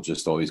 and people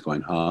just always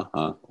going,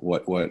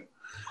 what?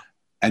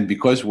 And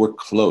because we're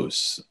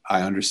close,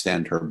 I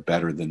understand her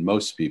better than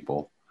most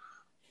people,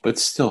 but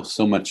still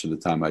so much of the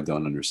time I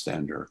don't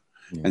understand her.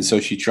 Yeah. And so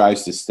she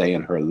tries to stay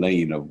in her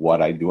lane of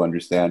what I do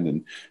understand.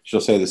 And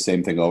she'll say the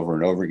same thing over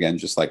and over again,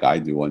 just like I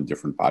do on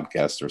different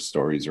podcasts or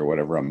stories or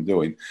whatever I'm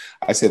doing.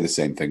 I say the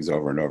same things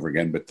over and over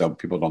again, but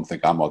people don't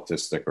think I'm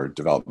autistic or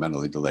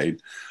developmentally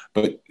delayed.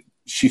 But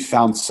she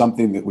found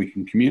something that we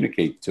can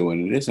communicate to,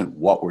 and it isn't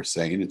what we're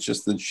saying. It's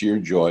just the sheer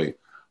joy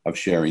of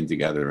sharing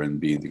together and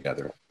being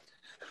together.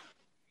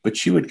 But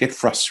she would get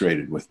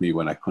frustrated with me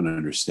when I couldn't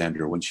understand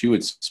her. When she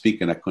would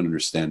speak and I couldn't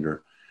understand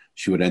her,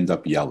 she would end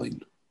up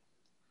yelling.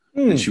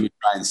 And she would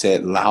try and say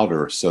it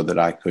louder so that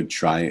I could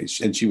try.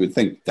 And she would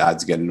think,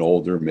 Dad's getting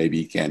older. Maybe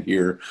he can't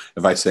hear.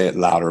 If I say it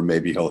louder,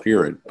 maybe he'll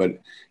hear it. But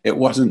it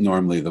wasn't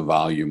normally the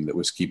volume that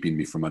was keeping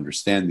me from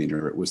understanding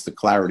her. It was the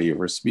clarity of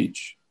her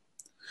speech.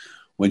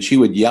 When she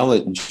would yell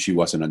it and she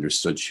wasn't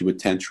understood, she would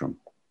tantrum.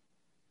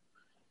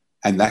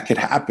 And that could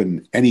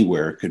happen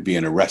anywhere. It could be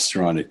in a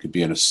restaurant. It could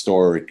be in a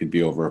store. It could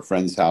be over a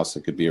friend's house.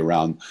 It could be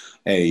around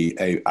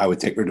I would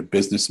take her to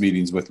business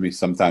meetings with me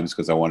sometimes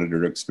because I wanted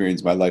her to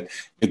experience my life.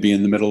 It could be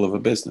in the middle of a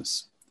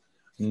business.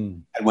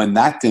 And when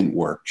that didn't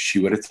work, she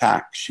would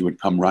attack. She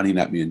would come running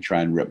at me and try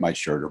and rip my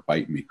shirt or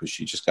bite me because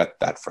she just got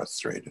that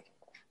frustrated.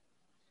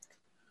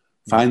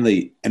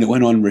 Finally, and it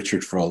went on,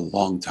 Richard, for a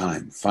long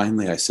time.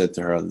 Finally, I said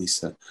to her,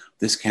 Lisa,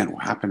 this can't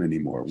happen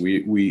anymore.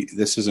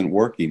 This isn't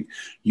working.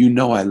 You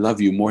know I love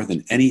you more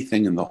than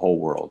anything in the whole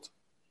world.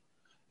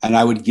 And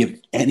I would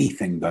give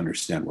anything to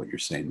understand what you're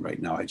saying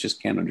right now. I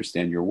just can't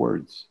understand your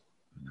words.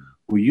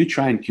 Will you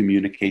try and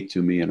communicate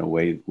to me in a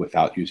way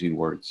without using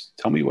words?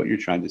 Tell me what you're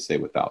trying to say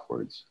without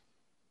words.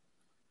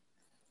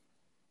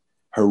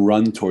 Her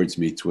run towards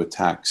me to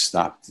attack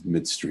stopped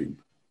midstream.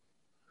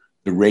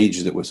 The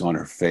rage that was on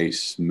her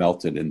face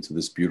melted into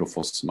this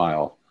beautiful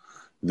smile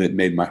that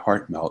made my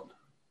heart melt.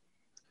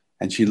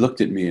 And she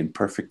looked at me in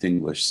perfect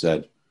English,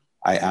 said,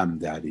 I am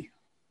Daddy.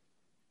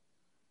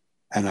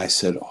 And I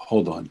said,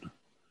 hold on.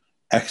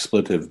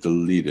 Expletive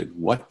deleted.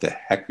 What the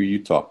heck are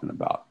you talking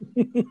about?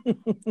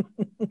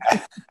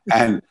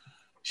 And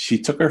she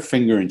took her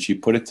finger and she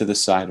put it to the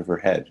side of her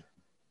head.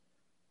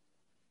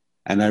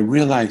 And I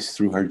realized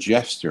through her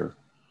gesture,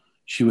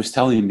 she was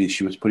telling me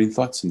she was putting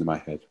thoughts into my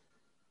head.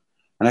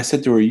 And I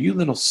said to her, you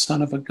little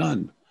son of a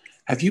gun,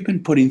 have you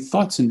been putting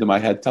thoughts into my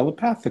head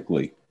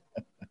telepathically?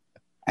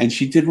 And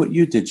she did what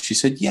you did. She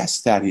said, yes,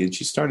 Daddy. And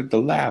she started to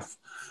laugh.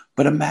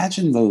 But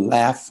imagine the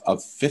laugh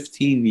of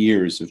 15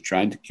 years of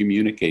trying to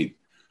communicate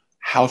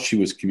how she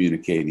was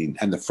communicating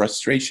and the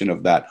frustration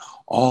of that,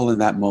 all in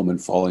that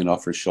moment falling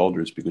off her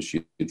shoulders because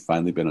she had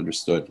finally been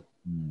understood.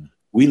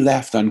 We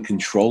laughed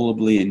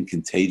uncontrollably and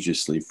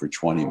contagiously for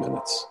 20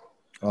 minutes.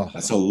 Oh.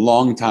 That's a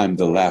long time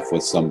to laugh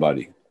with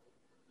somebody.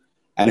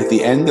 And at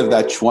the end of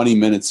that 20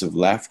 minutes of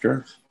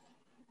laughter,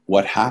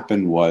 what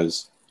happened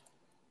was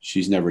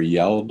she's never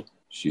yelled,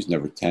 she's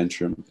never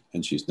tantrumed,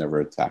 and she's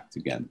never attacked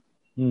again.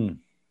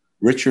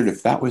 Richard,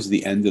 if that was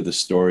the end of the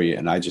story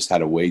and I just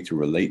had a way to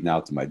relate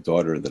now to my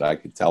daughter that I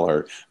could tell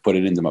her, put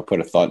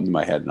a thought into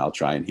my head and I'll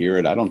try and hear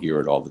it. I don't hear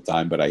it all the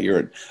time, but I hear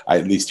it. I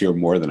at least hear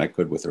more than I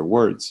could with her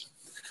words.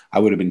 I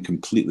would have been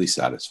completely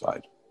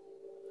satisfied.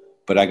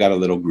 But I got a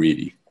little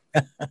greedy.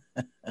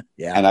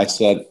 Yeah. And I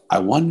said, I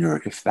wonder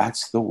if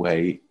that's the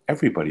way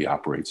everybody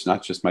operates,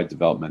 not just my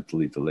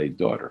developmentally delayed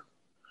daughter.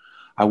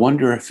 I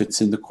wonder if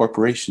it's in the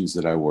corporations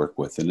that I work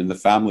with and in the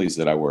families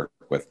that I work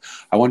with.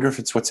 I wonder if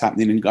it's what's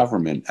happening in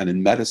government and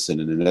in medicine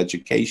and in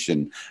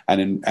education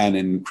and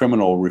in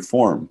criminal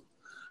reform.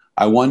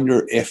 I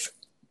wonder if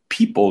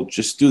people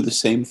just do the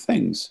same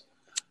things.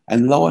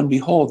 And lo and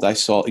behold, I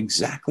saw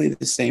exactly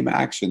the same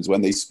actions.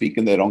 When they speak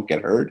and they don't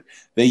get heard,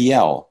 they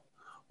yell.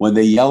 When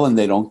they yell and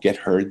they don't get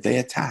heard, they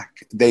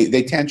attack.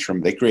 They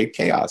tantrum. They create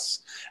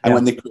chaos. And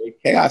when they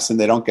create chaos and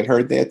they don't get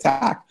heard, they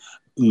attack.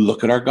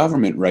 Look at our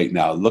government right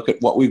now. Look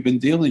at what we've been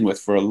dealing with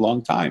for a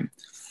long time.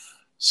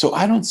 So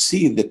I don't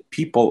see that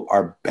people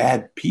are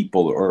bad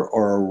people or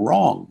are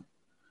wrong.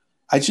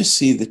 I just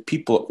see that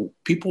people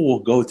will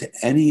go to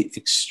any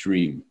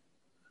extreme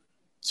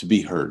to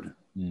be heard.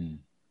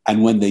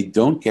 And when they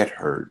don't get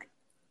heard,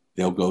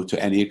 they'll go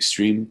to any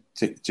extreme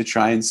to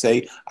try and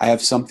say, I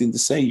have something to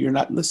say. You're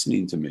not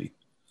listening to me.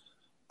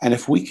 And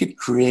if we could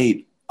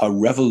create a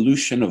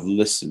revolution of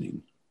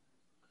listening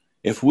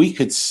If we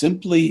could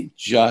simply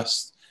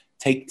just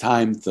take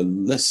time to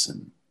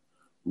listen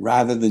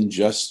rather than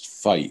just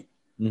fight.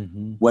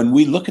 Mm-hmm. When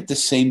we look at the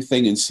same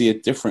thing and see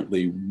it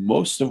differently,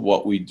 most of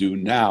what we do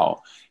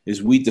now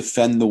is we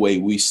defend the way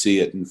we see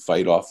it and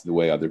fight off the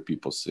way other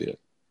people see it.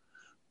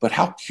 But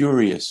how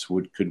curious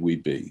could we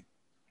be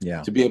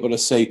to be able to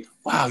say,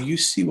 wow, you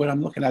see what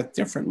I'm looking at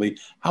differently.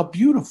 How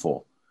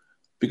beautiful.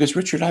 Because,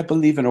 Richard, I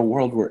believe in a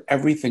world where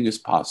everything is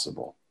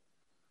possible.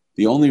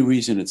 The only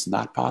reason it's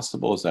not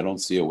possible is I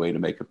don't see a way to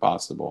make it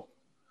possible.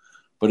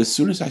 But as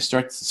soon as I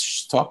start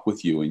to talk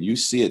with you and you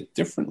see it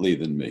differently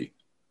than me,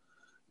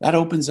 that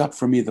opens up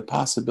for me the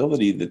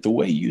possibility that the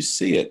way you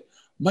see it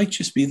might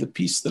just be the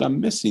piece that I'm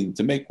missing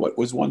to make what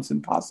was once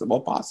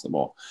impossible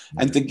possible. Mm-hmm.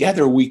 And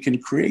together we can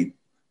create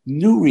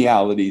new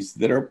realities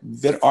that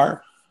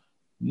are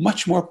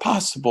much more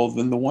possible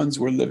than the ones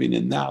we're living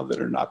in now that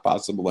are not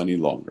possible any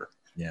longer.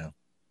 Yeah.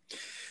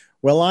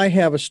 Well, I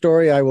have a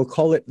story. I will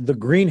call it the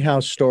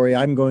greenhouse story.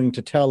 I'm going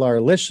to tell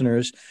our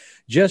listeners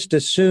just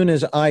as soon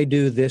as I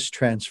do this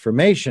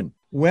transformation.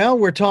 Well,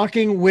 we're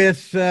talking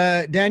with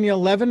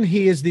Daniel Levin.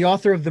 He is the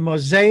author of The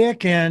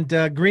Mosaic and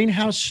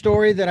Greenhouse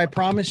Story that I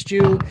promised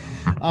you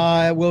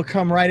will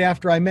come right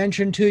after I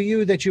mention to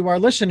you that you are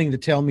listening to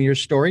Tell Me Your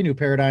Story, New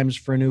Paradigms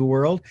for a New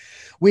World.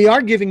 We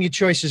are giving you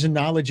choices and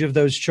knowledge of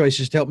those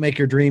choices to help make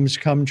your dreams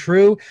come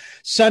true.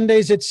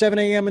 Sundays at 7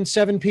 a.m. and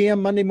 7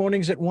 p.m., Monday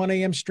mornings at 1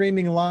 a.m.,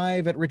 streaming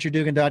live at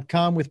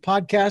richarddugan.com with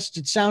podcasts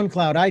at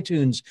SoundCloud,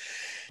 iTunes,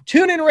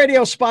 TuneIn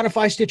Radio,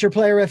 Spotify, Stitcher,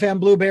 Player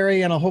FM,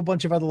 Blueberry, and a whole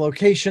bunch of other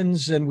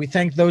locations. And we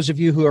thank those of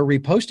you who are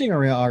reposting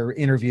our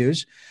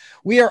interviews.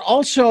 We are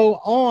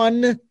also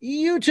on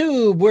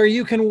YouTube where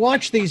you can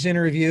watch these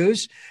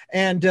interviews.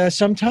 And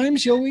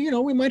sometimes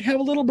we might have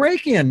a little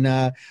break in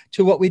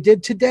to what we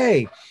did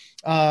today.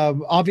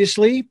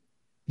 Obviously,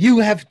 you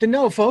have to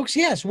know, folks,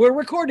 yes, we're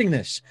recording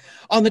this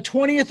on the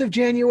 20th of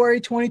January,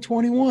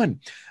 2021,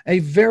 a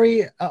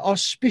very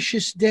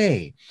auspicious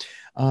day,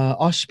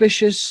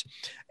 auspicious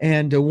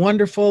and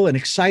wonderful and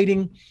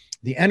exciting.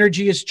 The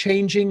energy is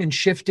changing and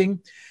shifting.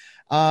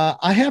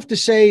 I have to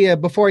say,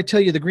 before I tell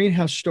you the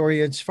greenhouse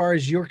story, as far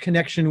as your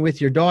connection with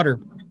your daughter,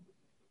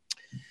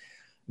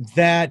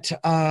 that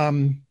I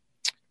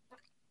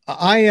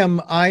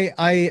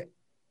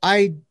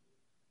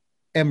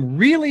am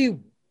really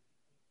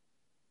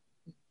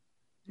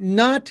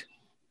not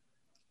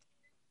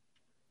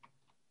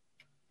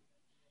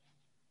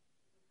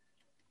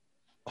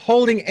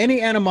holding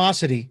any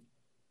animosity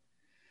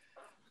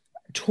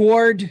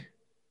toward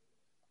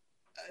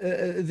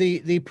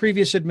the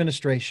previous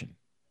administration.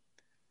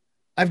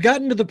 I've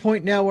gotten to the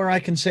point now where I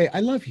can say,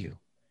 I love you.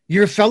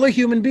 You're a fellow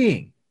human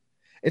being.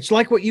 It's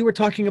like what you were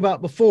talking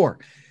about before.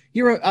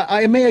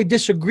 I may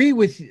disagree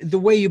with the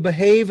way you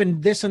behave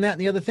and this and that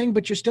and the other thing,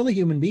 but you're still a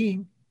human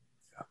being,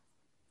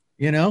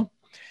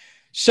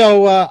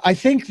 So I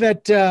think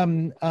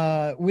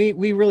that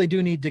we really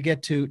do need to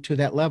get to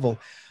that level.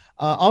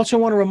 Also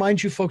want to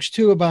remind you folks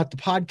too about the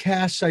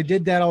podcasts. I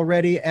did that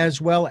already,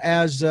 as well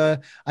as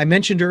I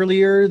mentioned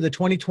earlier, the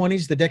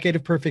 2020s, the Decade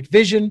of Perfect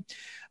Vision,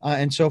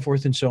 and so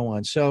forth and so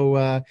on.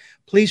 So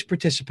please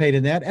participate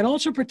in that, and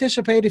also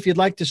participate if you'd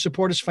like to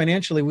support us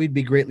financially. We'd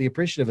be greatly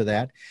appreciative of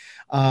that.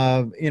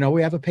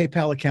 We have a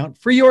PayPal account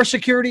for your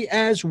security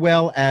as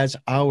well as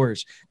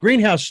ours.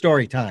 Greenhouse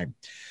story time.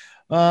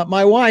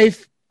 My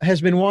wife has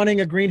been wanting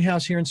a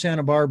greenhouse here in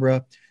Santa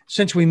Barbara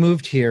since we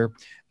moved here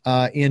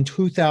in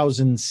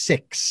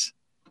 2006.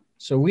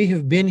 So we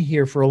have been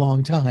here for a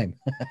long time.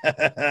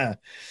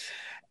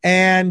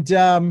 And,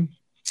 and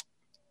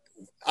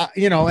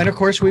of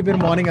course, we've been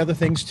wanting other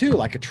things too,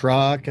 like a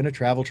truck and a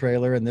travel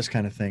trailer and this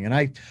kind of thing.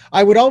 And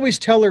I would always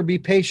tell her, be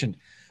patient.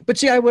 But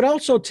see, I would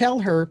also tell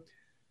her,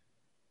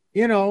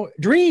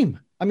 dream.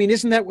 I mean,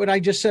 isn't that what I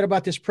just said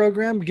about this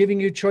program? Giving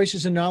you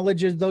choices and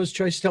knowledge of those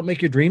choices help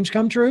make your dreams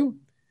come true.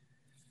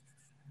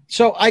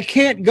 So I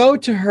can't go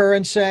to her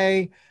and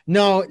say,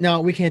 no,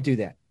 we can't do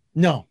that.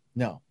 No,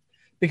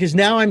 because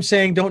now I'm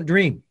saying don't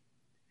dream.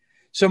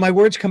 So my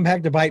words come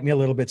back to bite me a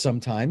little bit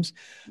sometimes.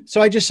 So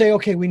I just say,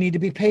 okay, we need to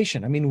be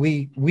patient. I mean,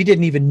 we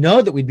didn't even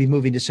know that we'd be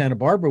moving to Santa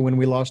Barbara when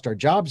we lost our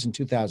jobs in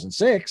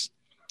 2006.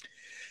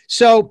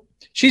 So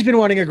she's been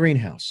wanting a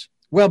greenhouse.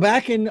 Well,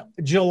 back in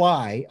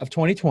July of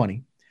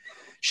 2020,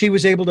 she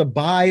was able to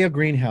buy a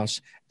greenhouse.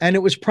 And it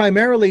was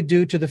primarily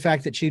due to the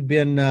fact that she'd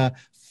been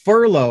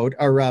furloughed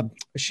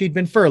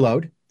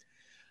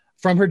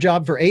from her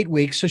job for 8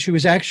 weeks. So she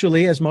was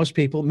actually, as most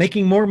people,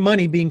 making more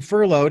money being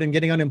furloughed and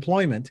getting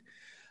unemployment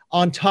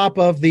on top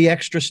of the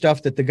extra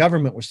stuff that the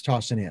government was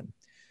tossing in.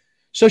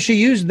 So she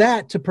used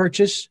that to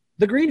purchase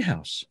the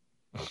greenhouse.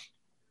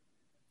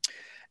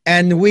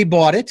 And we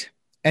bought it,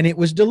 and it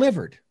was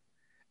delivered.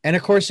 And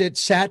of course, it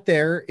sat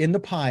there in the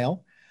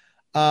pile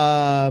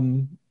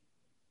in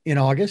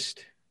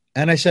August.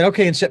 And I said,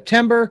 okay, in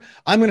September,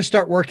 I'm going to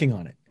start working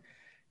on it.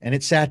 And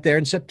it sat there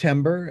in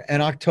September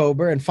and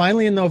October. And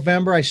finally, in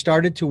November, I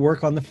started to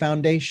work on the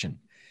foundation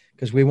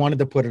because we wanted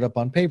to put it up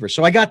on paper.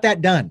 So I got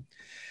that done.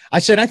 I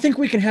said, I think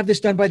we can have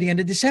this done by the end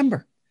of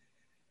December.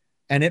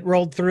 and it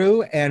rolled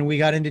through, and we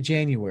got into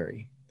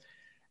January.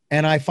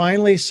 And I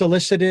finally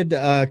solicited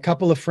a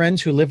couple of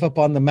friends who live up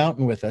on the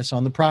mountain with us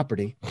on the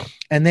property,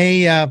 and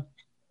they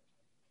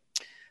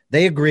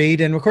agreed.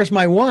 And of course,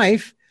 my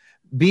wife,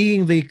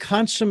 being the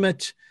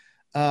consummate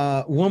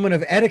woman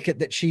of etiquette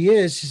that she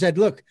is, she said,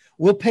 "Look,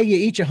 we'll pay you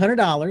each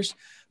 $100.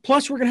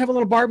 Plus, we're going to have a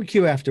little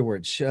barbecue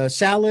afterwards,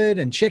 salad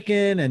and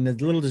chicken and a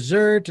little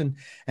dessert, and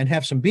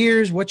have some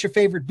beers. What's your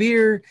favorite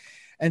beer?"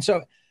 And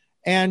so,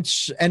 and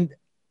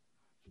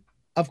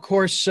of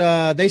course,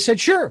 they said,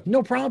 "Sure,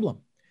 no problem."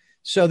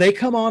 So they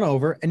come on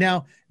over. And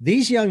now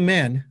these young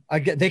men,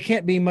 they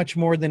can't be much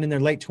more than in their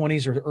late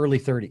 20s or early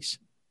 30s.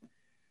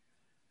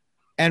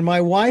 And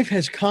my wife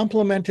has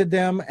complimented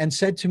them and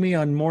said to me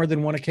on more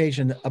than one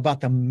occasion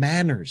about the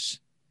manners,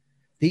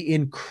 the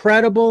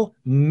incredible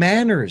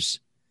manners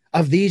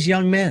of these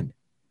young men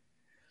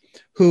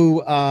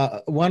who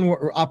one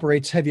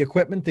operates heavy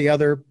equipment. The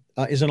other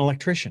is an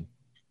electrician,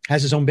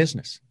 has his own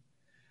business.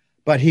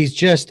 But he's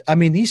just, I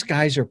mean, these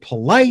guys are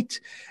polite.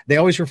 They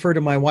always refer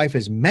to my wife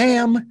as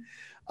ma'am.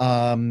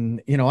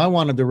 You know, I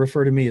wanted to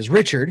refer to me as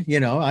Richard. You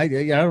know, I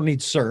don't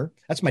need sir.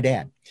 That's my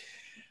dad.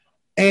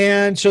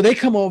 And so they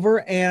come over,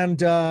 and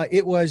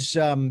it was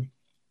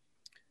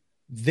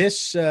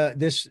this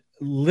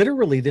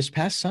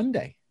past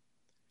Sunday.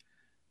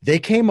 They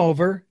came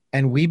over,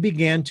 and we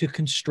began to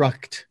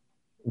construct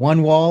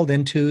one wall,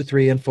 then 2,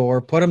 3, and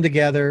 4, put them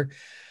together.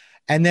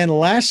 And then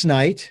last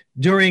night,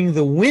 during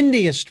the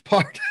windiest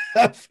part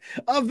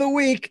of the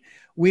week,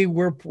 we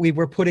were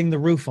putting the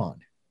roof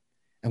on,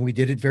 and we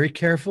did it very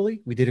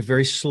carefully. We did it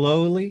very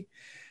slowly,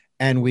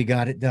 and we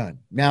got it done.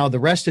 Now the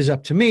rest is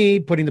up to me,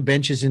 putting the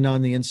benches in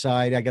on the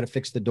inside. I got to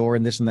fix the door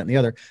and this and that and the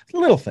other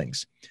little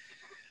things.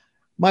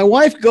 My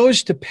wife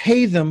goes to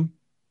pay them,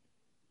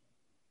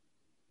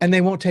 and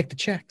they won't take the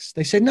checks.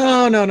 They say,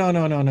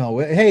 no.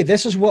 Hey,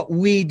 this is what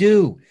we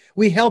do.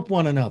 We help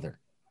one another.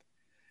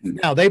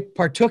 Now they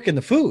partook in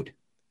the food,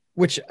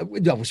 which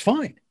that was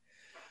fine,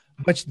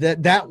 but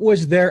that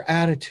was their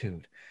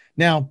attitude.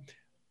 Now,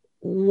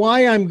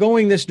 why I'm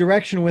going this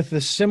direction with the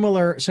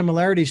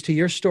similarities to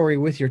your story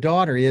with your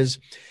daughter is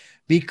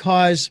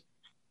because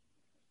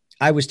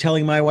I was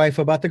telling my wife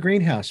about the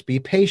greenhouse, be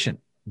patient.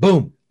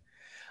 Boom.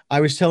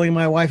 I was telling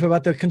my wife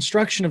about the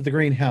construction of the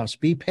greenhouse,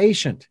 be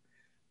patient.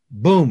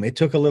 Boom. It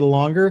took a little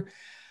longer.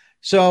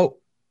 So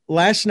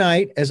last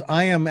night, as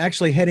I am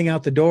actually heading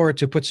out the door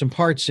to put some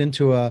parts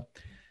into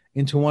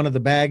one of the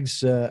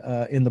bags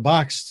in the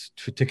box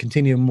to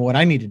continue what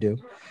I need to do,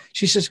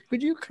 she says,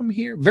 "Could you come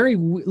here?" Very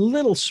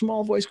little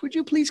small voice. "Would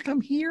you please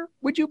come here?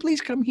 Would you please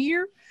come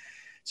here?"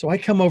 So I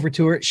come over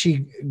to her.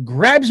 She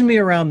grabs me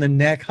around the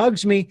neck,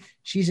 hugs me.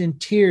 She's in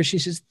tears. She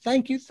says,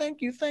 "Thank you,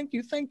 thank you, thank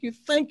you, thank you,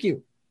 thank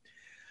you.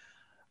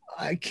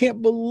 I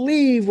can't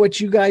believe what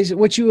you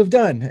have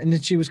done." And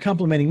then she was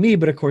complimenting me,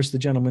 but of course the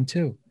gentleman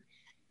too.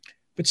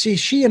 But see,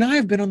 she and I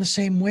have been on the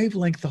same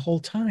wavelength the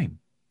whole time.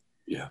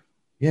 Yeah.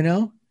 You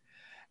know,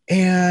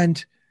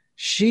 and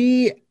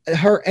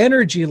her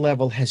energy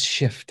level has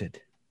shifted.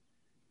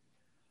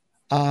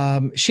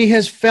 She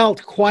has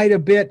felt quite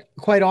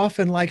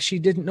often like she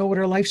didn't know what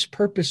her life's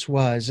purpose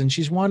was. And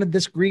she's wanted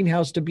this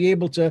greenhouse to be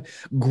able to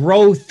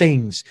grow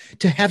things,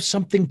 to have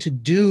something to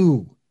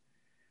do,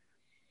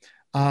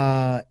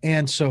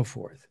 and so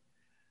forth.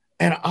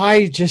 And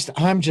I'm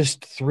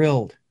just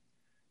thrilled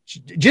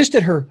just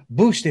at her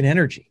boost in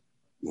energy.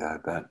 Yeah, I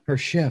bet. Her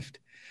shift.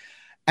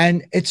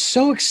 And it's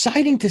so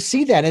exciting to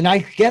see that. And I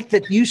get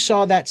that you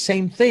saw that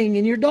same thing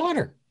in your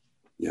daughter.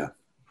 Yeah.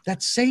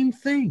 That same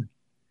thing.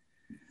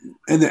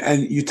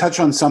 And you touch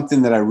on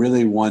something that I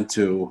really want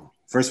to,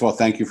 first of all,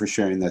 thank you for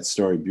sharing that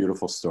story.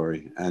 Beautiful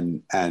story.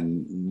 And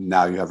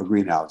now you have a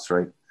greenhouse,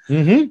 right?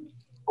 Mm-hmm.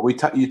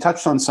 You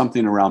touched on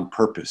something around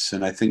purpose.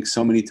 And I think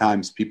so many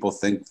times people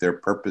think their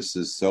purpose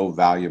is so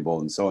valuable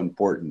and so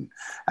important.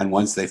 And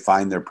once they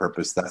find their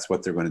purpose, that's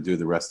what they're going to do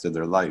the rest of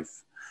their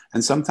life.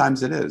 And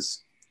sometimes it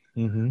is.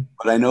 Mm-hmm.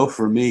 But I know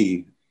for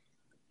me,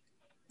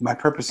 my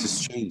purpose has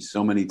changed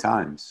so many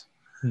times.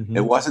 Mm-hmm.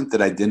 It wasn't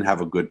that I didn't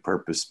have a good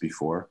purpose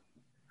before,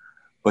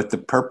 but the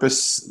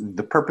purpose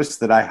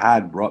that I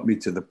had brought me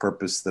to the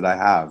purpose that I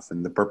have.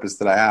 And the purpose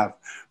that I have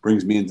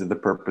brings me into the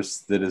purpose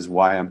that is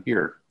why I'm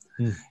here.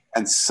 Mm.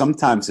 And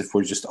sometimes if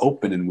we're just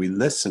open and we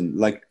listen,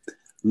 like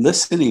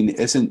listening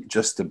isn't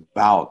just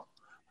about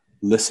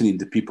listening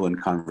to people in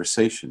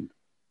conversation.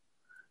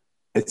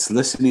 It's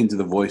listening to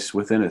the voice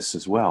within us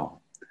as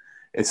well.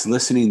 It's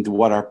listening to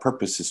what our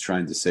purpose is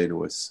trying to say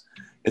to us.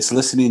 It's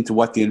listening to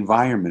what the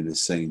environment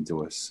is saying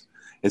to us.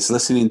 It's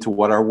listening to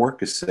what our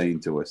work is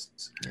saying to us.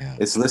 Yeah.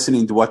 It's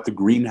listening to what the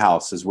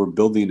greenhouse as we're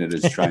building it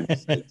is trying to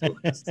say to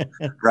us.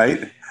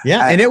 Right?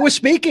 Yeah, and it was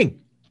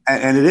speaking.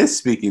 And it is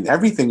speaking.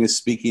 Everything is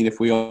speaking if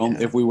we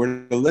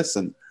were to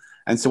listen.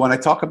 And so when I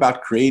talk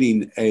about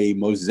creating a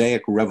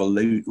mosaic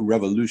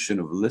revolution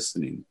of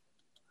listening,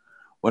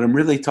 what I'm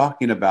really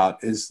talking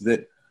about is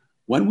that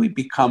when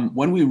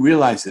we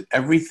realize that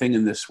everything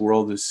in this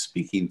world is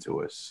speaking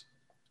to us,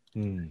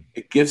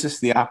 it gives us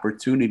the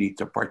opportunity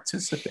to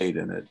participate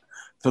in it,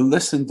 to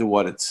listen to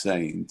what it's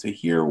saying, to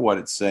hear what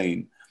it's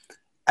saying,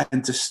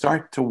 and to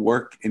start to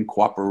work in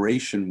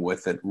cooperation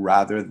with it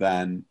rather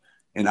than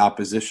in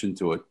opposition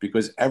to it.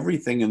 Because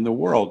everything in the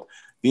world,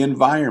 the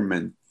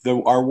environment,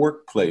 our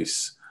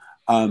workplace,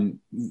 the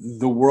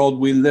world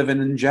we live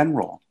in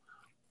general,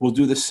 will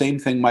do the same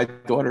thing my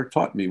daughter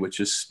taught me, which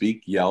is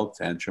speak, yell,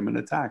 tantrum, and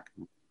attack,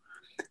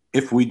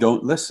 if we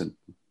don't listen.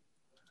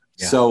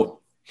 Yeah. So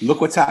look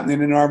what's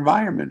happening in our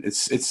environment.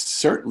 It's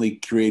certainly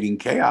creating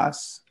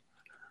chaos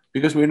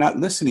because we're not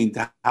listening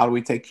to how do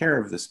we take care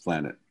of this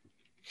planet.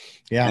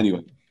 Yeah.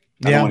 Anyway,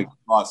 I don't want to get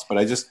lost, but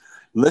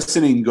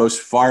listening goes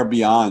far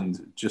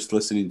beyond just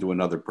listening to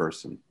another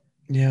person.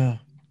 Yeah.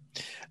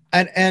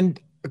 And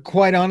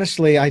quite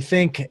honestly, I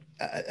think,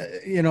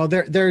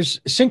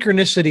 there's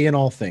synchronicity in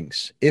all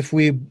things if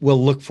we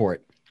will look for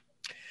it.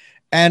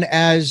 And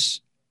as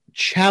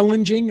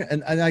challenging,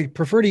 and I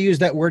prefer to use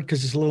that word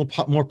because it's a little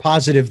more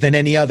positive than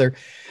any other,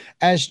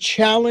 as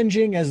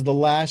challenging as the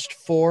last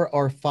 4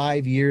 or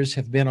 5 years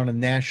have been on a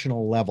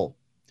national level,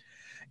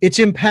 it's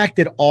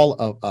impacted all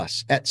of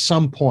us at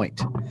some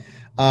point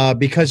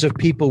because of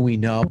people we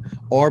know,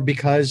 or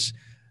because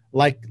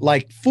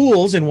like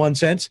fools in one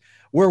sense,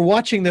 we're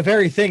watching the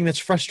very thing that's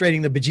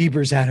frustrating the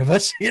bejeebers out of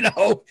us.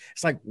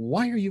 It's like,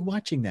 why are you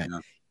watching that?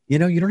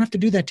 Yeah. You don't have to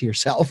do that to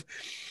yourself.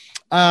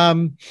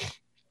 As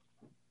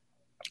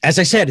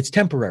I said, it's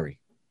temporary.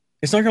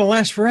 It's not going to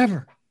last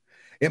forever.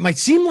 It might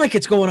seem like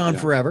it's going on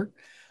forever.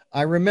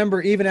 I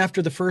remember even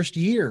after the first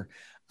year,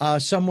 one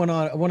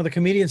of the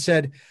comedians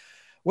said,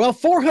 well,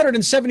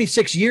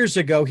 476 years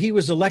ago, he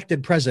was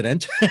elected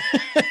president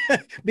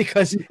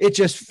because it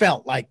just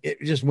felt like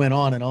it just went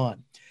on and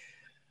on.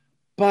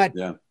 But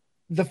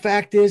the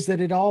fact is that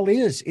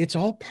it's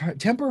all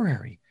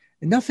temporary.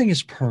 Nothing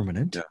is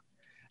permanent. Yeah.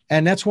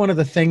 And that's one of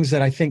the things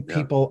that I think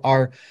people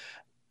are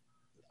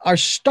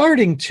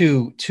starting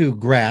to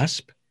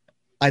grasp.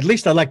 At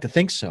least I like to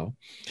think so.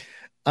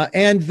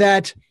 And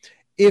that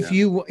if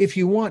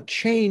you want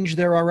change,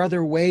 there are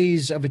other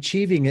ways of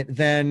achieving it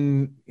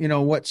than,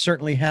 what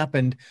certainly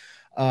happened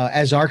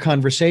as our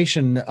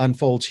conversation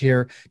unfolds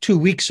here 2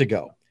 weeks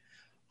ago.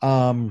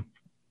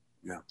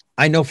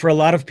 I know for a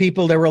lot of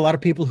people, there were a lot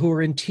of people who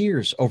were in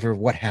tears over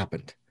what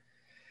happened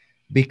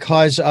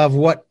because of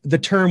what the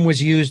term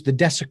was used, the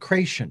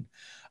desecration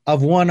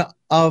of one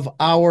of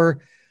our,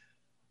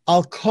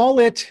 I'll call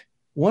it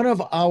one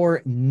of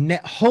our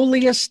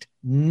holiest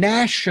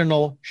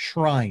national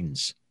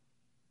shrines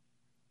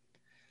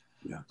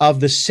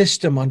of the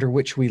system under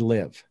which we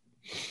live.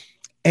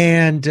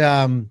 And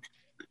there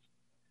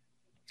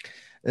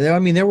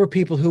were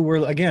people who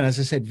were, again, as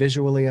I said,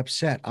 visually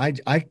upset.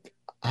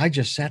 I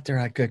just sat there.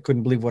 I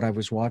couldn't believe what I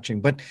was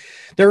watching. But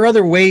there are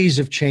other ways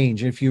of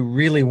change if you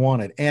really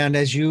want it. And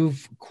as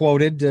you've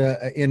quoted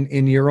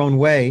in your own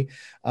way,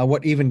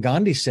 what even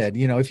Gandhi said,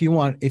 if you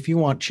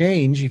want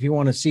change, if you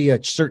want to see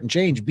a certain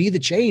change, be the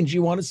change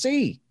you want to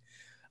see.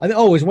 It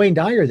was Wayne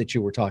Dyer that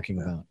you were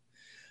talking about.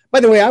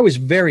 By the way, I was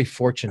very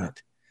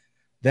fortunate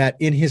that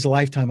in his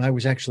lifetime, I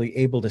was actually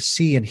able to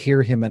see and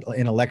hear him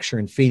in a lecture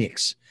in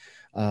Phoenix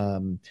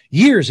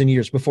years and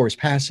years before his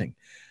passing.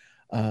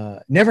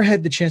 Never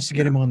had the chance to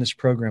get him on this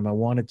program. I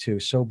wanted to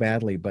so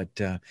badly, but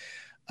now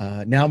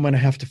I'm going to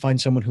have to find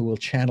someone who will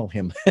channel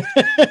him.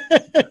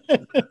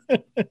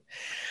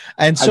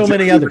 And so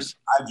many others.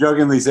 I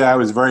jokingly say I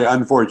was very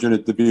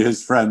unfortunate to be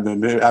his friend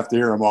and have to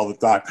hear him all the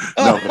time.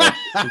 No, but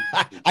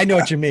I know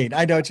what you mean.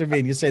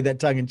 You say that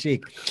tongue in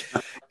cheek.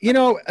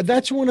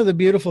 That's one of the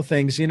beautiful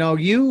things.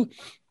 You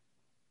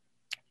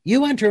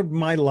entered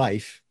my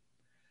life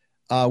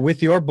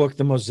with your book,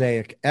 The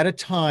Mosaic, at a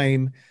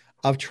time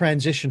of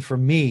transition for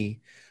me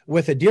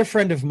with a dear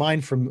friend of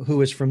mine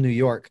who is from New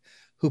York,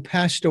 who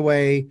passed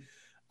away,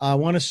 I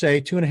want to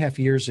say 2.5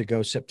 years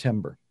ago,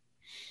 September.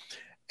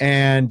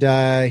 And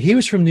he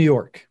was from New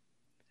York.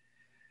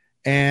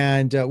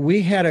 And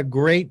we had a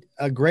great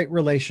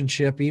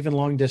relationship, even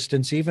long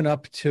distance, even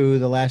up to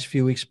the last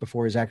few weeks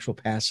before his actual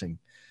passing.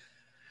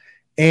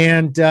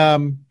 And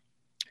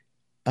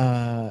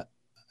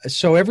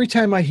so every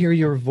time I hear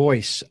your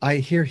voice, I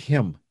hear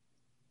him.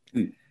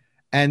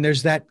 And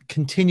there's that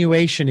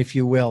continuation, if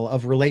you will,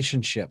 of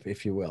relationship,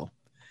 if you will.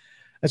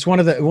 That's one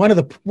of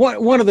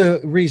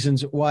the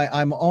reasons why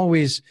I'm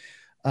always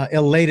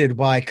elated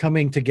by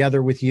coming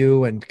together with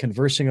you and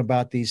conversing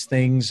about these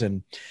things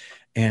and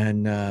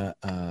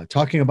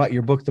talking about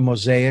your book, The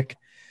Mosaic,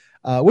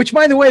 which,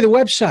 by the way, the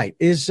website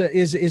is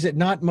it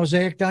not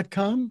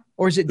mosaic.com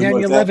or is it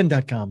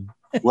daniellevin.com?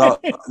 Well,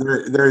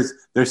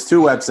 there's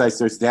two websites.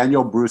 There's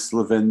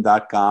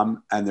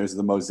danielbrucelevin.com and there's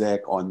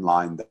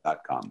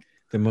themosaiconline.com.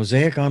 The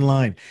Mosaic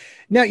Online.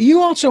 Now,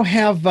 you also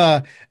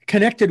have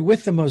connected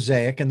with the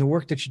Mosaic and the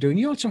work that you're doing.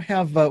 You also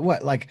have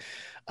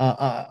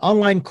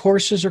online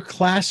courses or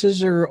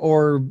classes,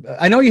 or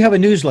I know you have a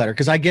newsletter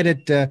because I get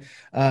it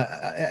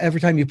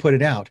every time you put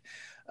it out.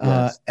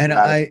 Yes, and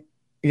I'm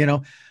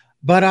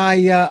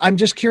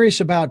just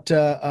curious about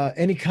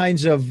any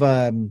kinds of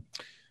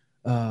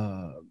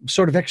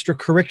sort of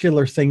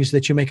extracurricular things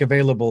that you make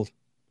available.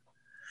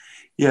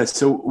 Yeah,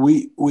 so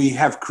we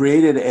have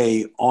created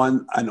an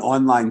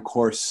online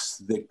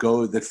course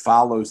that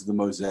follows the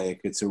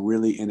Mosaic. It's a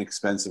really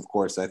inexpensive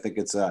course. I think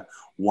it's a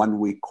 1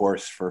 week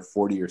course for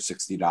 $40 or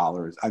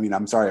 $60. I mean,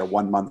 I'm sorry, a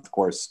 1 month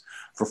course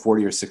for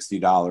 $40 or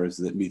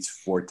 $60 that meets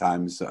 4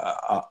 times in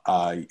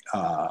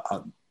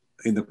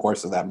the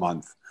course of that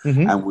month.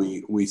 Mm-hmm. And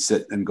we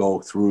sit and go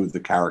through the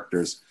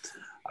characters.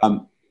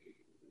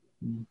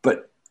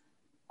 But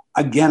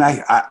again,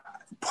 I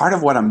part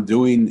of what I'm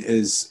doing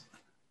is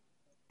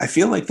I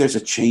feel like there's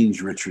a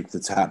change, Richard,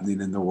 that's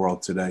happening in the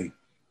world today.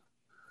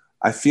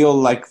 I feel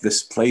like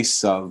this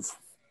place of,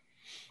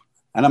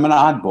 and I'm an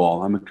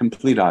oddball, I'm a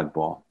complete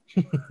oddball,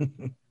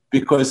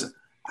 because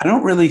I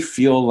don't really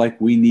feel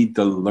like we need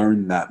to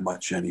learn that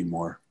much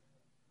anymore.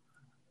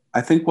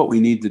 I think what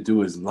we need to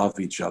do is love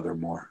each other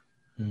more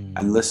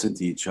and listen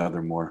to each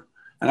other more.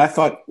 And I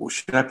thought, well,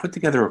 should I put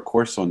together a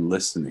course on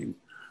listening?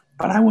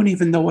 But I wouldn't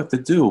even know what to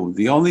do.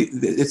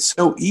 It's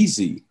so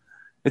easy.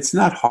 It's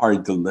not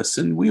hard to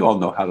listen. We all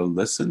know how to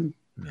listen.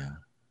 Yeah.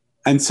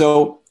 And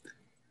so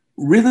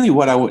really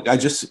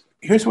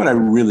here's what I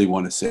really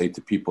want to say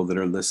to people that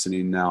are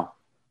listening now.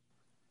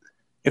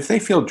 If they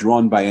feel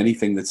drawn by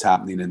anything that's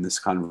happening in this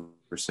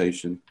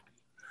conversation,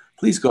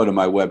 please go to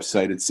my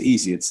website. It's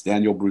easy. It's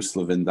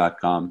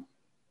danielbrucelevin.com.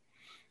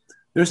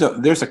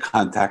 There's a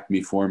contact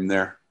me form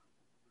there.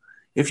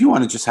 If you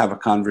want to just have a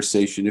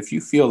conversation, if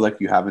you feel like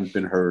you haven't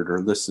been heard or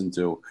listened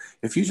to,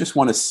 if you just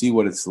want to see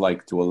what it's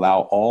like to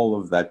allow all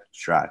of that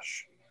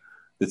trash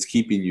that's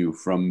keeping you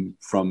from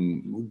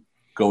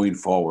going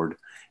forward,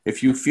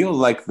 if you feel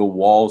like the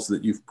walls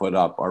that you've put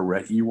up are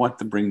ready, you want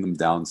to bring them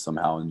down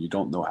somehow and you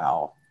don't know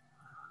how,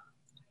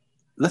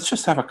 let's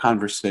just have a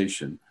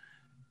conversation.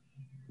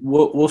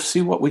 We'll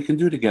see what we can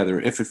do together.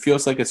 If it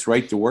feels like it's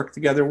right to work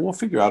together, we'll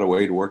figure out a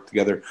way to work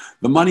together.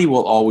 The money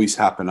will always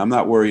happen. I'm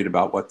not worried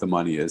about what the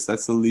money is.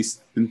 That's the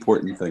least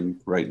important thing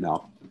right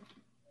now.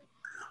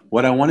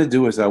 What I want to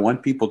do is I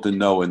want people to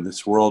know in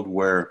this world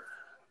where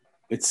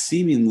it's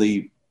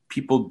seemingly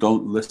people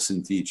don't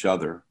listen to each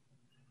other,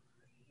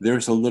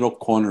 there's a little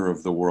corner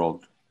of the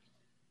world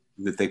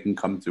that they can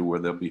come to where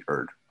they'll be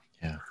heard,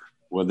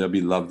 where they'll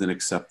be loved and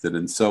accepted.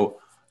 And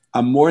so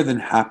I'm more than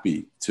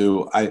happy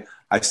to, I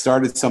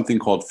started something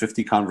called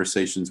 50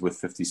 Conversations with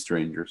 50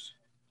 Strangers.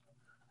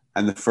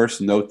 And the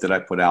first note that I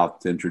put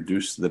out to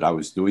introduce that I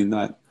was doing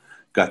that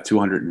got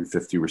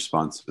 250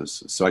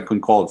 responses. So I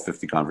couldn't call it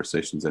 50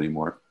 Conversations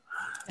anymore.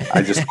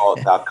 I just call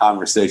it now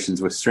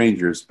Conversations with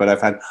Strangers. But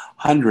I've had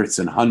hundreds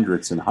and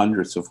hundreds and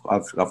hundreds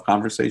of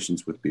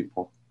conversations with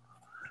people.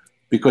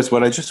 Because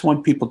what I just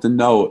want people to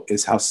know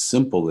is how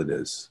simple it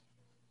is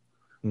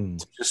to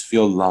just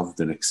feel loved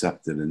and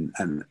accepted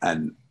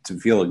and to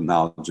feel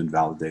acknowledged and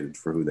validated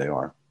for who they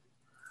are.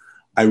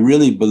 I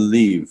really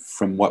believe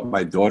from what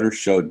my daughter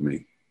showed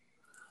me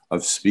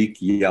of speak,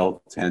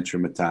 yell,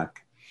 tantrum,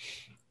 attack,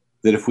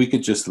 that if we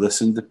could just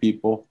listen to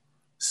people,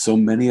 so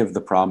many of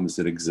the problems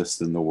that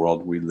exist in the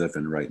world we live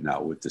in right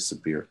now would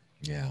disappear.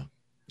 Yeah.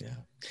 Yeah.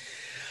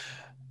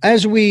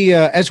 As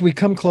we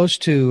come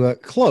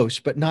close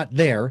but not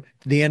there,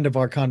 to the end of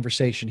our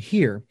conversation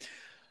here,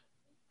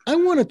 I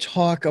want to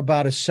talk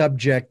about a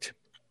subject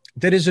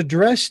that is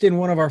addressed in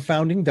one of our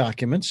founding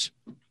documents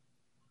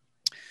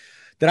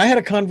that I had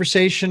a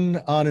conversation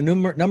on a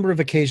number of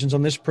occasions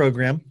on this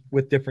program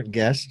with different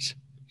guests,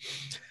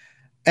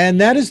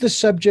 and that is the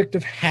subject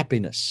of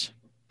happiness.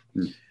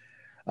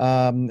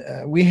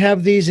 We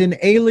have these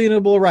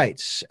inalienable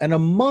rights, and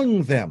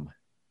among them,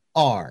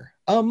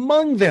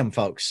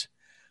 folks,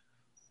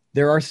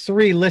 there are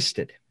 3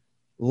 listed: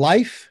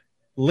 life,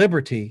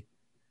 liberty,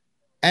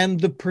 and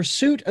the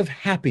pursuit of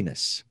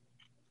happiness.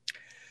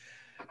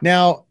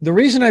 Now, the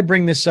reason I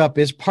bring this up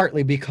is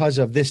partly because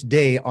of this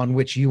day on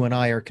which you and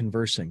I are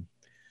conversing.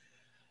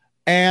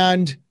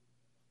 And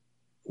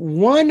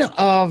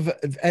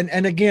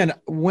and again,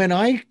 when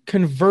I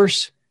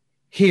converse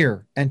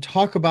here and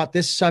talk about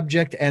this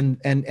subject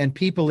and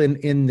people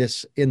in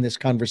this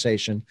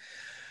conversation,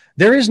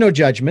 there is no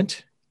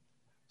judgment.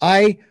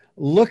 I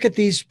look at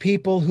these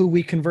people who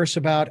we converse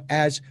about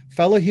as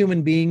fellow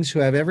human beings who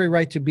have every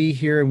right to be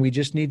here, and we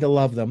just need to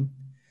love them.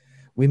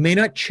 We may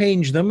not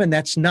change them, and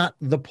that's not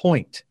the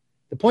point.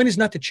 The point is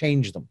not to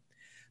change them.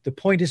 The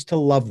point is to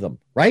love them,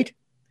 right?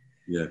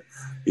 Yeah.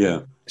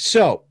 Yeah.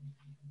 So,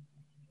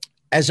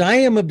 as I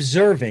am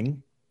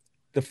observing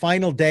the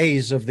final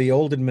days of the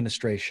old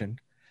administration,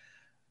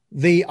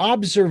 the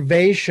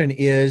observation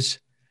is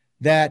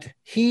that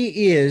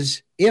he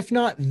is, if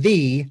not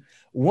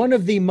one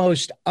of the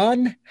most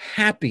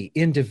unhappy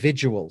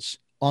individuals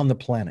on the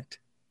planet.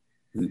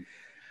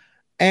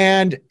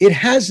 And it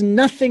has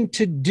nothing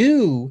to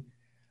do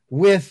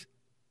with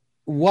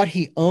what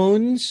he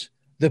owns,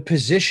 the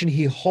position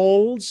he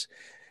holds,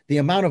 the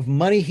amount of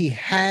money he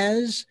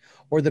has,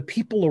 or the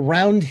people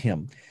around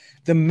him.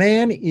 The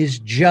man is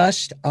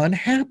just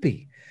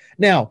unhappy.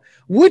 Now,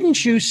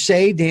 wouldn't you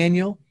say,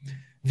 Daniel,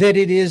 that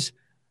it is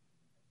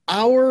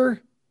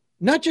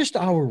not just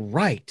our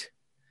right,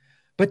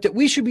 but that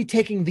we should be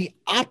taking the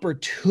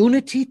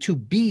opportunity to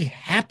be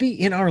happy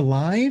in our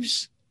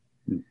lives?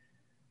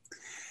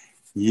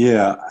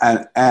 Yeah,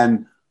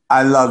 and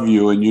I love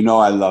you, and you know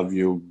I love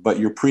you, but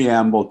your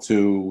preamble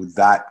to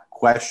that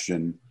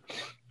question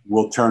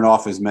will turn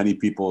off as many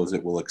people as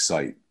it will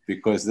excite,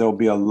 because there'll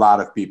be a lot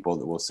of people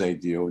that will say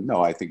to you,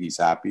 "No, I think he's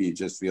happy. He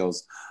just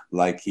feels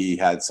like he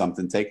had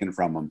something taken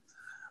from him."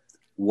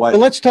 Well, What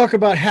let's talk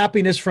about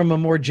happiness from a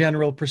more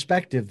general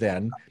perspective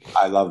then.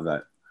 I love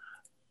that.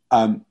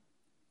 Um,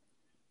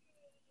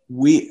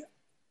 we,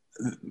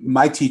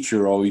 my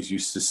teacher always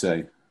used to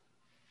say,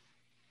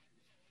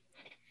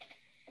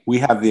 we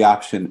have the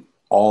option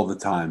all the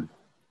time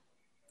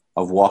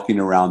of walking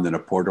around in a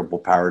portable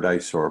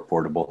paradise or a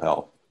portable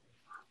hell.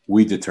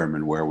 We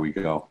determine where we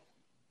go.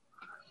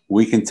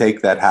 We can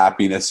take that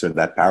happiness or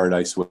that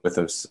paradise with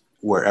us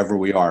wherever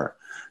we are.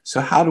 So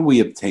how do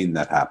we obtain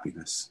that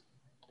happiness?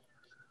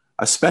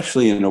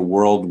 Especially in a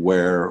world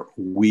where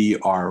we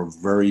are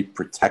very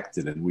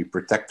protected and we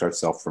protect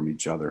ourselves from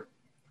each other.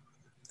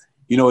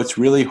 You know, it's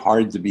really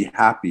hard to be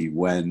happy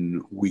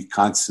when we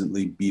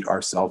constantly beat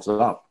ourselves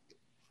up.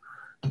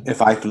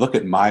 If I look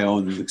at my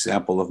own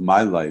example of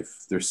my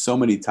life, there's so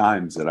many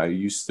times that I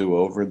used to,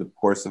 over the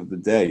course of the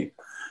day,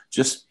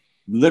 just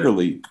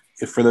literally,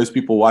 if for those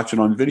people watching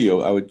on video,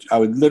 I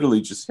would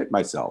literally just hit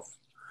myself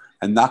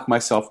and knock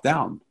myself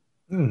down.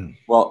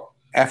 Well,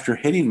 after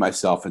hitting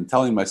myself and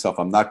telling myself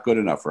I'm not good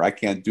enough, or I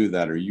can't do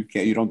that, or you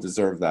don't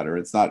deserve that, or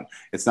it's not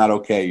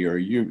okay, or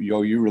you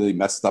really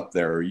messed up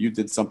there, or you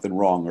did something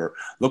wrong, or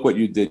look what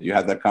you did, you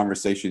had that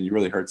conversation, you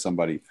really hurt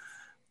somebody.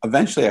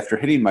 Eventually, after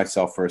hitting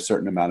myself for a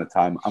certain amount of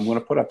time, I'm going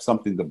to put up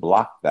something to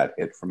block that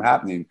hit from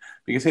happening,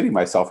 because hitting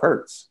myself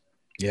hurts.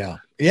 Yeah.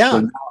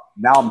 So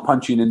now I'm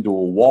punching into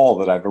a wall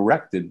that I've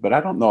erected, but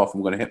I don't know if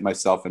I'm going to hit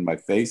myself in my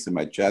face, in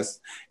my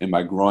chest, in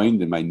my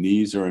groin, in my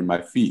knees, or in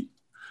my feet.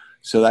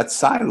 So that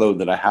silo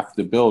that I have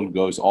to build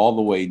goes all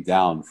the way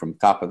down from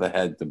top of the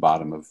head to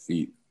bottom of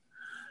feet.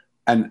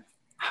 And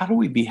how do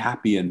we be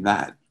happy in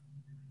that?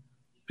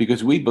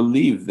 Because we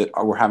believe that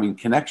we're having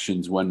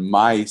connections when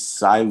my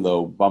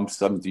silo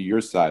bumps into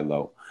your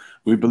silo.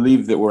 We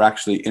believe that we're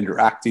actually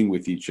interacting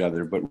with each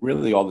other, but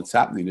really all that's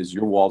happening is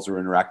your walls are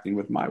interacting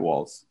with my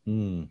walls.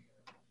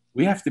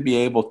 We have to be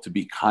able to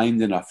be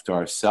kind enough to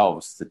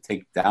ourselves to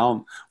take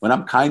down. When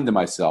I'm kind to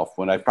myself,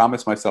 when I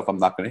promise myself I'm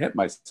not going to hit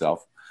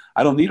myself,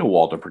 I don't need a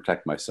wall to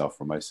protect myself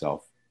from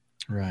myself.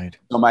 Right.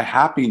 So my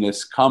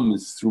happiness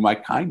comes through my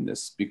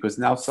kindness, because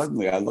now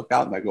suddenly I look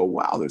out and I go,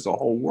 wow, there's a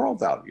whole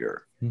world out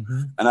here.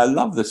 And I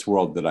love this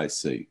world that I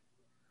see.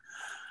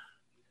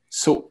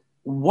 So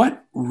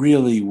what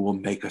really will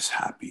make us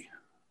happy?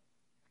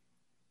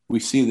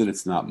 We see that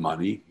it's not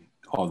money,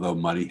 although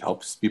money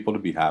helps people to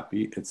be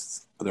happy.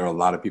 There are a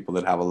lot of people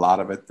that have a lot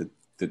of it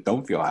that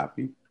don't feel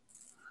happy.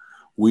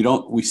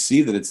 We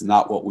see that it's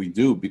not what we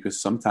do,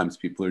 because sometimes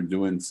people are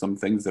doing some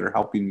things that are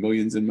helping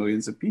millions and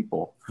millions of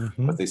people,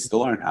 but they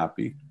still aren't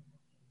happy.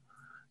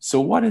 So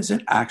what is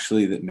it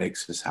actually that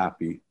makes us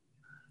happy?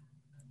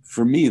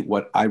 For me,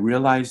 what I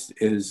realized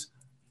is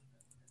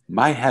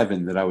my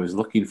heaven that I was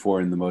looking for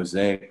in the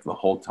mosaic the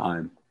whole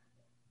time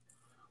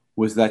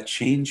was that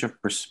change of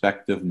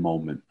perspective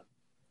moment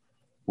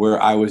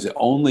where I was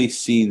only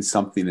seeing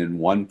something in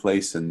one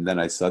place and then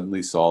I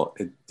suddenly saw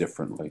it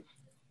differently.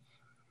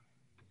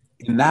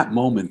 In that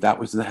moment, that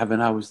was the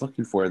heaven I was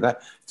looking for.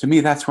 That, to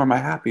me, that's where my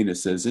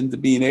happiness is. And to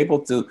being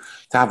able to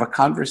have a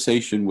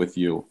conversation with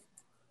you.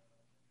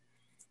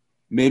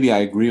 Maybe I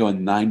agree on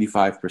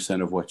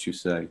 95% of what you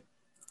say.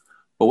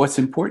 But what's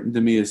important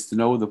to me is to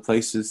know the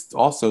places,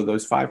 also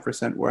those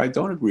 5% where I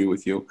don't agree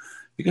with you,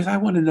 because I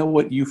want to know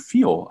what you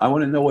feel. I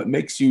want to know what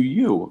makes you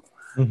you.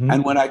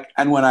 And when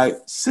I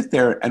sit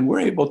there and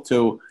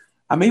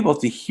I'm able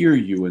to hear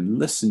you and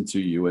listen to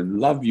you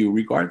and love you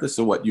regardless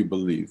of what you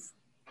believe.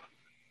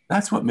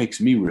 That's what makes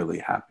me really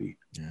happy.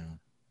 Yeah.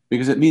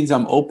 Because it means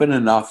I'm open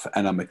enough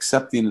and I'm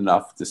accepting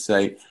enough to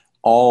say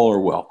all are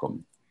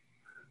welcome.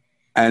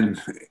 And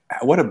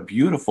what a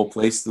beautiful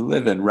place to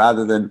live in,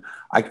 rather than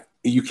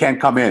you can't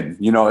come in.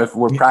 You know, if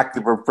we're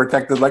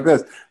protected like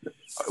this,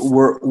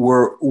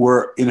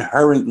 we're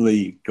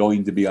inherently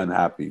going to be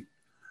unhappy,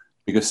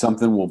 because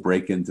something will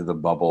break into the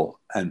bubble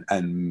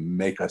and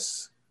make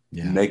us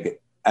make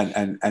it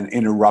and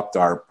interrupt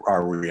our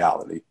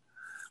reality.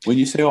 When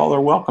you say all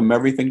are welcome,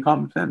 everything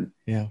comes in.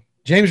 Yeah.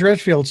 James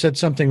Redfield said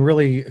something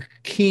really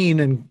keen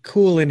and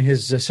cool in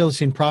his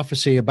Celestine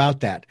Prophecy about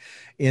that,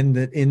 in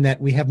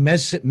that we have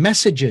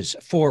messages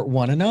for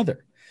one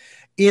another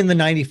in the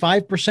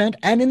 95%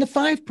 and in the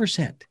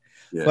 5%.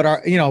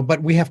 Yeah.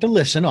 But we have to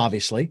listen,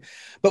 obviously,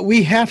 but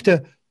we have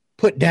to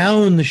put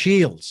down the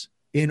shields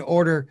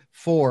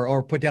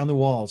or put down the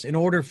walls in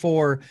order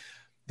for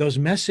those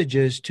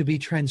messages to be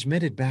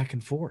transmitted back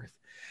and forth.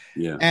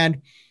 Yeah.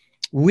 And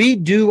we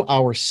do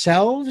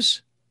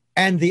ourselves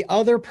and the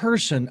other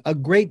person a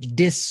great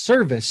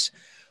disservice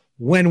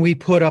when we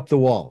put up the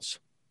walls,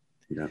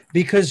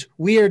 because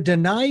we are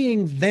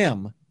denying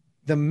them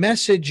the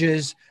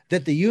messages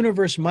that the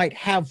universe might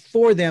have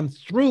for them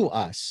through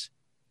us.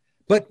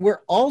 But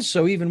we're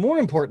also, even more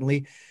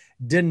importantly,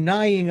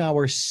 denying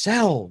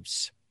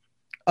ourselves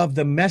of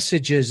the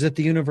messages that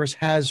the universe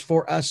has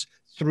for us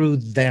through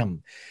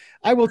them.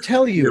 I will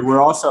tell you.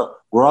 We're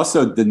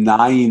also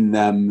denying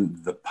them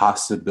the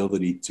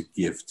possibility to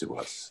give to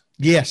us.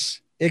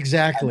 Yes,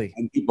 exactly.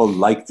 And people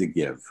like to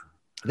give.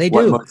 They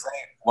do.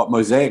 What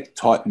Mosaic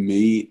taught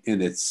me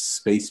in its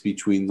space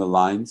between the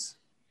lines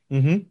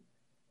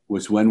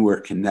was when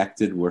we're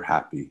connected, we're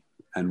happy.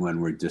 And when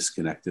we're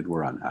disconnected,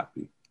 we're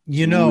unhappy.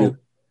 You know,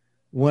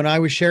 when I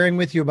was sharing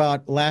with you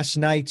about last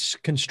night's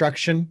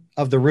construction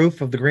of the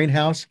roof of the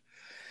greenhouse,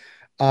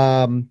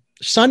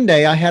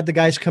 Sunday, I had the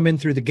guys come in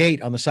through the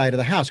gate on the side of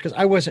the house because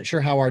I wasn't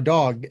sure how our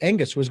dog,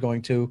 Angus, was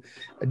going to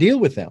deal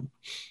with them.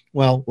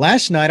 Well,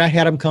 last night I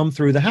had them come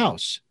through the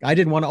house. I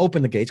didn't want to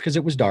open the gates because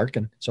it was dark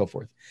and so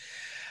forth.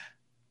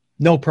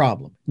 No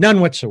problem.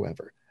 None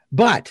whatsoever.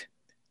 But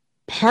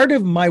part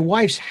of my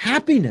wife's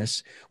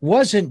happiness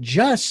wasn't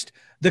just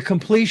the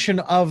completion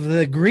of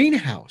the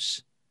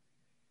greenhouse.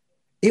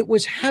 It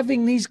was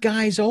having these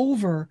guys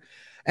over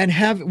and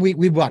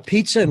we bought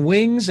pizza and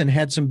wings and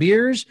had some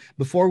beers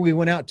before we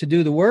went out to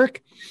do the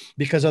work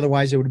because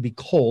otherwise it would be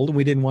cold and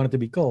we didn't want it to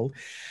be cold.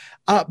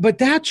 But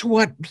that's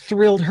what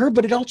thrilled her,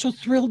 but it also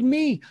thrilled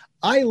me.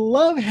 I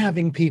love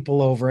having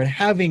people over and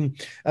having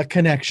a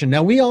connection.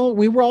 Now we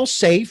were all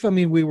safe. I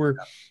mean, we were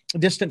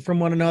distant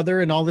from one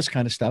another and all this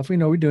kind of stuff. We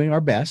know we're doing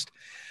our best.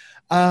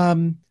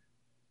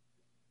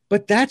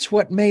 But that's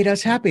what made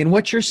us happy. And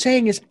what you're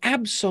saying is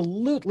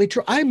absolutely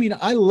true. I mean,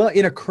 I love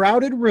in a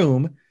crowded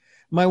room.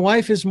 My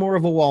wife is more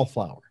of a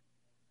wallflower.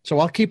 So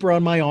I'll keep her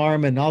on my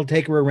arm and I'll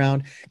take her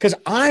around because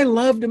I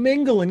love to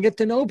mingle and get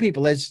to know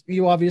people, as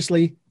you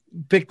obviously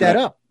picked that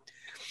up.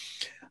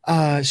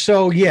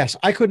 So yes,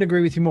 I couldn't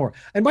agree with you more.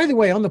 And by the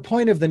way, on the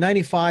point of the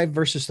 95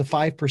 versus the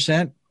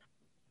 5%,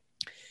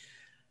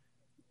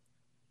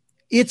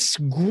 it's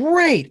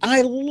great.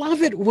 I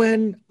love it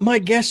when my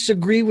guests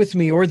agree with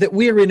me or that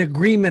we're in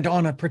agreement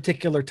on a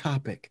particular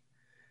topic.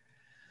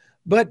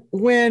 But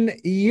when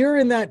you're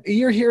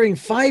hearing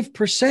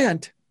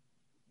 5%,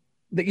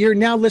 that you're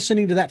now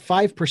listening to that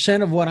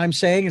 5% of what I'm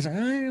saying is, I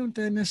don't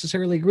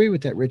necessarily agree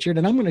with that, Richard.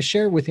 And I'm going to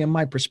share with him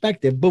my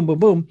perspective. Boom, boom,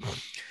 boom.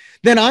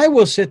 Then I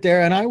will sit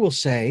there and I will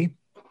say,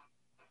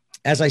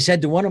 as I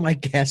said to one of my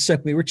guests,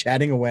 we were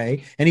chatting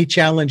away and he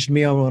challenged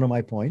me on one of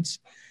my points.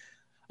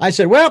 I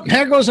said, well,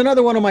 there goes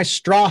another one of my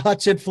straw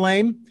huts in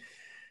flame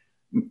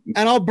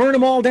and I'll burn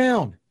them all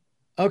down.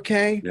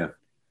 Okay. Yeah.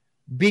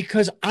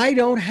 Because I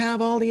don't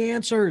have all the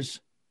answers.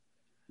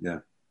 Yeah.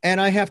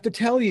 And I have to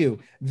tell you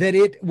that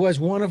it was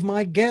one of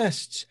my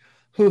guests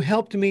who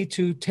helped me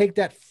to take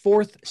that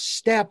fourth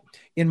step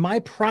in my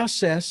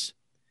process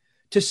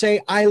to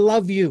say, I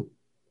love you.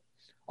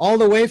 All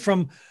the way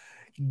from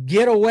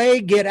get away,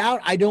 get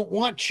out, I don't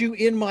want you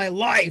in my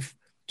life,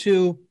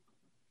 to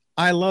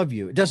I love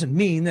you. It doesn't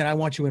mean that I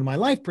want you in my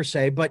life per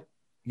se, but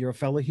you're a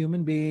fellow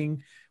human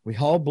being. We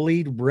all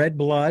bleed red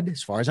blood,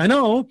 as far as I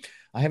know.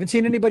 I haven't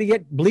seen anybody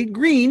yet bleed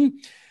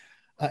green.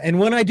 And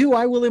when I do,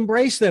 I will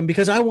embrace them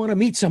because I want to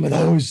meet some of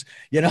those,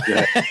 you know.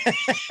 Yeah.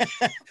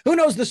 Who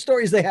knows the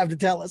stories they have to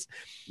tell us?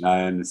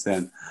 I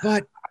understand.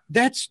 But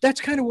that's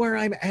kind of where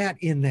I'm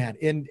at in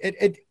that. And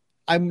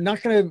I'm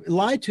not going to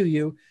lie to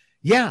you.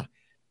 Yeah,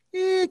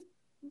 it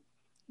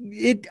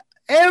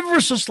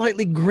ever so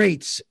slightly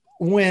grates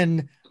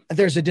when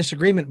there's a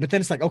disagreement. But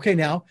then it's like, okay,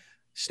 now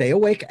stay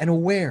awake and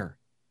aware.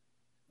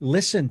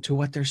 Listen to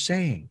what they're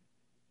saying.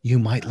 You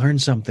might learn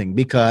something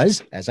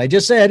because, as I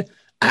just said,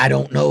 I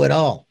don't know it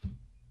all.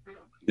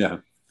 Yeah.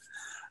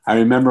 I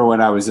remember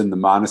when I was in the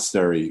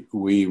monastery,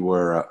 we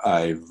were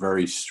a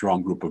very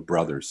strong group of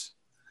brothers.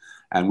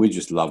 And we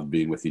just loved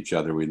being with each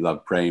other. We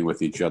loved praying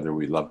with each other.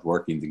 We loved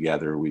working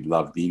together. We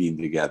loved eating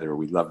together.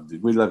 We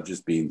loved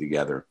just being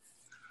together.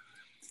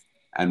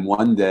 And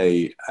one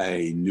day,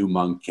 a new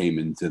monk came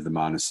into the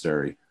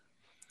monastery.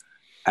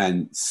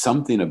 And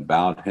something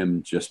about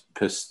him just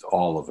pissed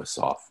all of us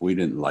off. We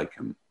didn't like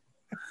him.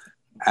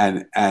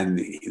 And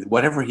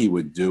whatever he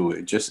would do,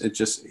 he didn't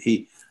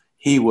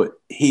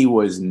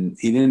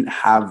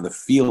have the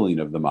feeling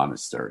of the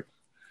monastery.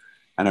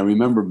 And I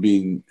remember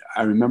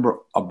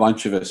a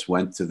bunch of us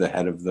went to the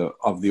head of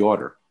the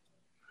order,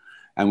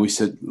 and we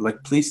said,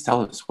 like, please tell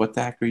us, what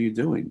the heck are you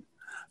doing?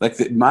 Like,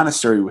 the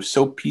monastery was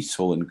so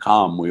peaceful and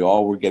calm. We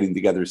all were getting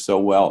together so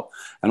well.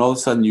 And all of a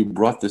sudden you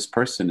brought this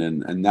person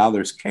in, and now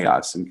there's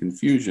chaos and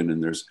confusion,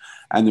 and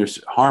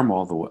there's harm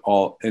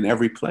all in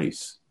every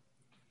place.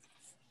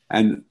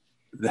 And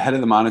the head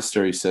of the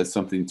monastery said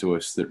something to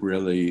us that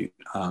really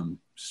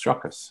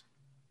struck us.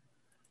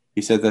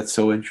 He said, that's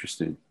so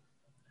interesting.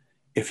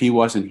 If he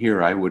wasn't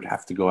here, I would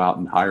have to go out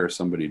and hire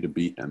somebody to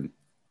beat him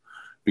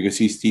because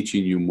he's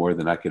teaching you more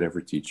than I could ever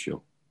teach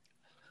you.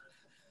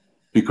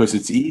 Because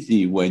it's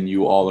easy when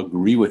you all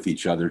agree with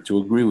each other to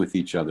agree with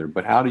each other.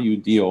 But how do you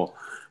deal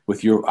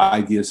with your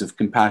ideas of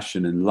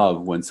compassion and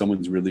love when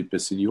someone's really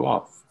pissing you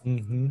off?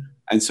 Mm-hmm.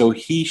 And so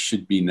he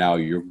should be now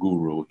your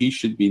guru. He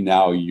should be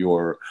now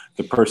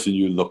the person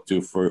you look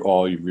to for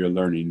all of your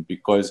learning,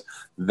 because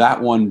that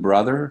one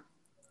brother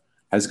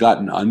has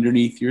gotten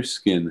underneath your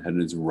skin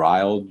and has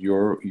riled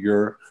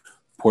your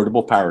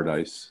portable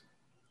paradise.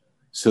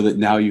 so that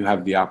now you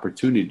have the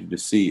opportunity to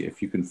see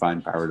if you can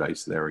find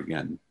paradise there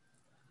again.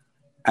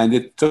 And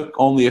it took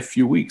only a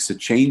few weeks, a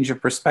change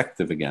of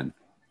perspective again.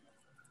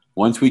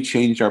 Once we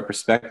changed our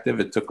perspective,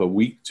 it took a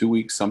week, 2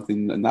 weeks,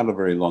 something, not a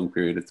very long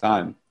period of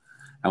time.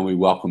 And we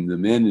welcomed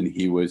him in, and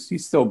he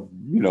still,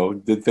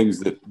 did things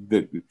that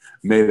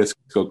made us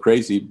go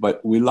crazy,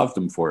 but we loved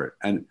him for it.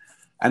 And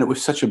it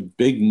was such a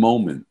big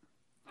moment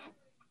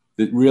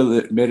that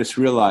really made us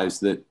realize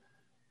that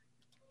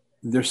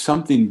there's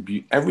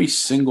something, every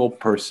single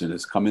person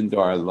has come into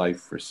our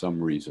life for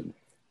some reason.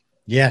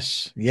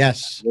 Yes.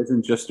 It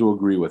isn't just to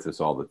agree with us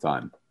all the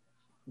time.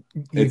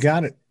 You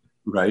got it.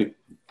 Right?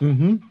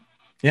 Mm-hmm.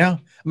 Yeah.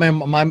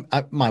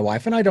 My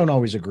wife and I don't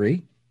always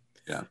agree.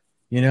 Yeah.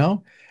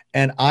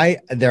 And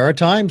there are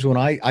times when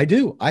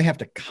I have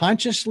to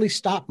consciously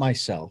stop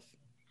myself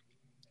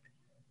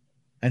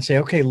and say,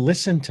 okay,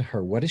 listen to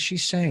her. What is she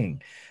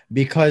saying?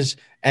 Because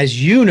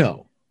as you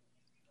know,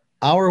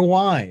 our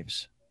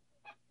wives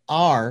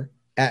are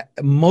at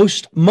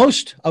most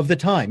of the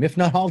time, if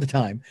not all the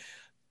time,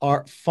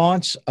 are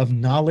fonts of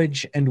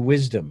knowledge and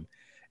wisdom.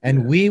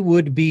 And we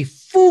would be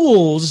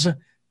fools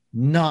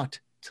not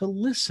to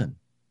listen.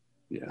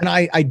 Yeah. And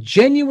I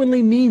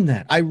genuinely mean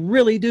that. I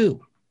really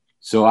do.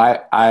 So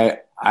I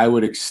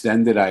would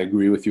extend it. I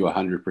agree with you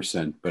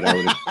 100%, but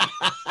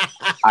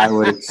I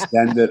would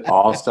extend it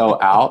also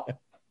out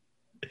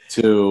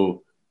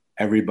to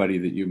everybody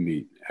that you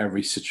meet,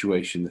 every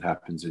situation that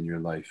happens in your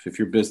life. If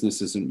your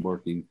business isn't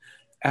working,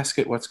 ask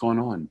it what's going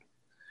on.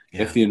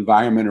 Yeah. If the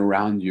environment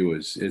around you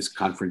is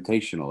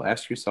confrontational,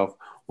 ask yourself,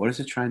 what is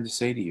it trying to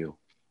say to you?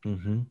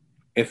 Mm-hmm.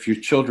 If your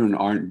children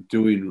aren't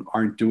doing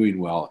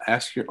well,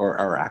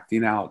 or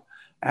acting out,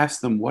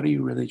 ask them, what are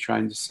you really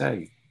trying to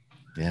say?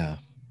 Yeah.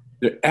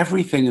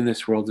 Everything in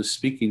this world is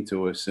speaking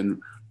to us,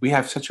 and we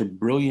have such a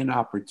brilliant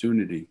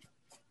opportunity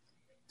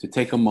to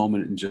take a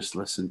moment and just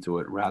listen to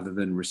it rather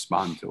than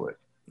respond to it.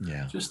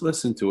 Yeah. Just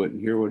listen to it and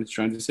hear what it's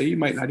trying to say. You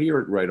might not hear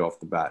it right off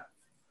the bat.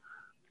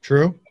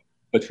 True.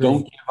 But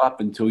don't give up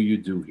until you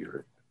do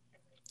hear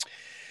it.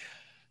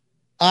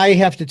 I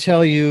have to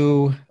tell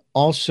you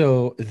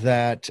also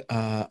that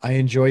I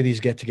enjoy these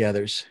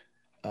get-togethers,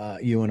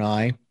 you and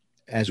I,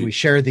 as we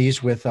share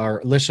these with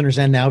our listeners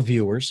and now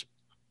viewers.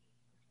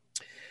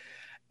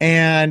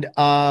 And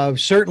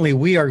certainly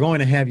we are going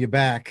to have you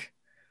back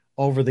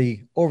over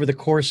the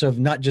course of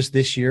not just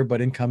this year,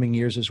 but in coming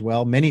years as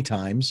well, many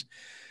times,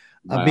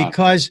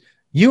 because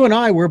you and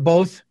I, we're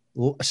both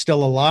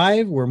still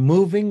alive. We're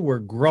moving, we're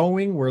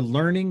growing, we're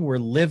learning, we're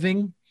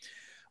living,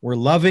 we're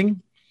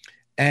loving,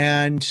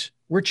 and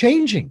we're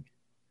changing.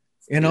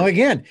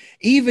 Again,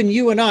 even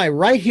you and I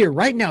right here,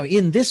 right now,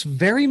 in this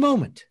very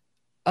moment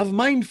of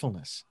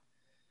mindfulness,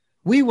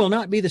 we will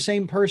not be the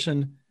same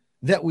person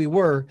that we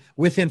were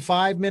within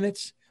 5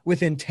 minutes,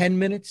 within 10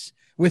 minutes,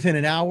 within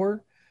an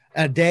hour,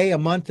 a day, a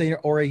month,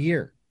 or a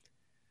year.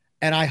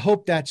 And I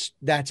hope that's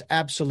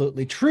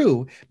absolutely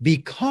true,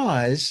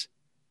 because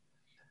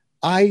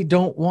I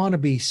don't want to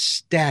be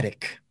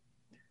static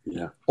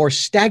or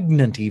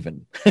stagnant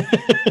even.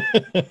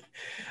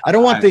 I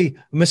don't want the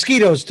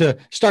mosquitoes to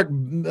start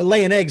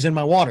laying eggs in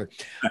my water.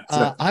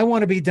 I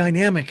want to be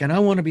dynamic, and I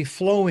want to be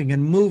flowing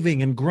and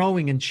moving and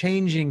growing and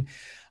changing.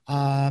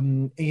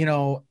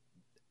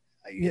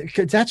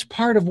 That's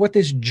part of what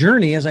this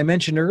journey, as I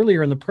mentioned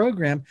earlier in the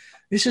program,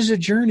 this is a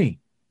journey.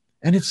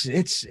 And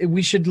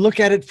we should look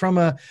at it from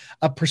a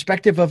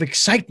perspective of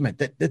excitement,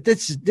 that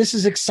this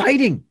is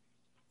exciting.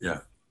 Yeah.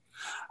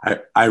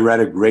 I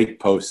read a great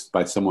post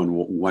by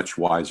someone much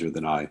wiser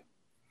than I.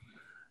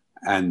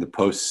 And the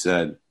post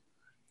said,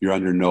 you're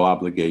under no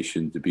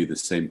obligation to be the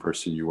same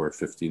person you were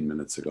 15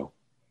 minutes ago.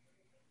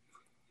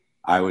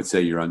 I would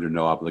say you're under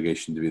no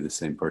obligation to be the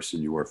same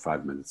person you were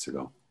 5 minutes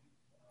ago.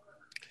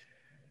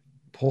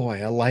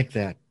 Boy, I like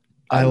that.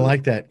 I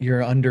like that.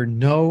 You're under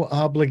no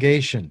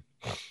obligation.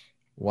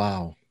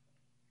 Wow.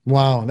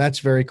 That's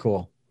very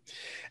cool.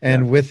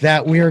 And with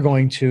that, we are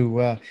going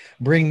to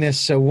bring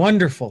this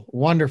wonderful,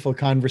 wonderful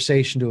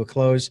conversation to a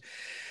close.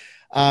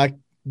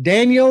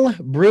 Daniel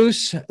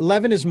Bruce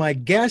Levin is my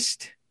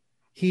guest.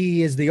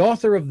 He is the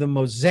author of The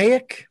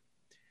Mosaic.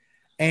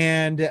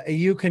 And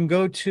you can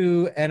go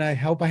to, and I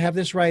hope I have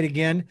this right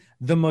again,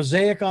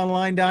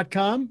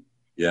 themosaiconline.com.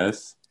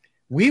 Yes.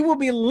 We will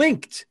be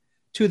linked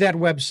to that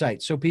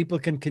website so people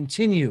can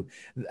continue,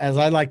 as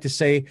I like to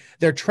say,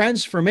 their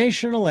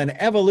transformational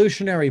and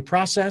evolutionary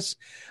process,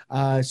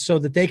 so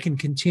that they can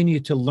continue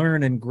to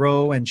learn and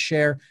grow and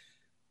share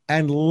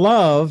and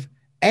love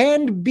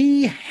and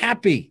be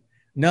happy.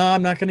 No,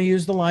 I'm not going to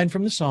use the line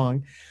from the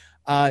song.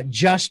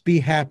 Just be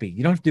happy.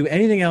 You don't have to do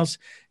anything else.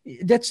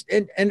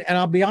 And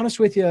I'll be honest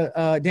with you,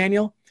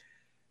 Daniel,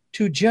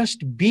 to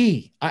just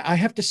be. I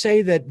have to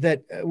say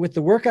that with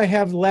the work I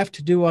have left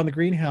to do on the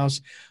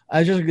greenhouse,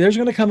 there's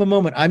going to come a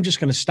moment I'm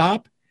just going to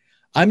stop.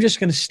 I'm just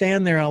going to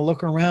stand there. I'll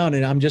look around,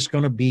 and I'm just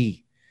going to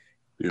be.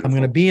 Beautiful. I'm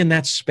going to be in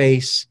that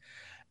space,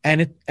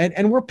 and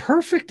we're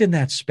perfect in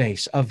that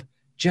space of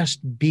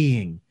just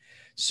being.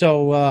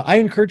 So I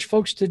encourage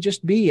folks to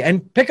just be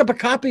and pick up a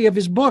copy of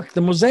his book,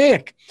 The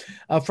Mosaic,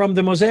 from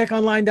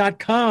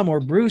themosaiconline.com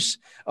or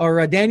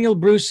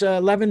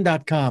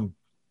DanielBruce11.com.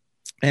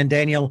 And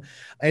Daniel,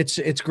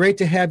 it's great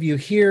to have you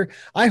here.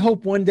 I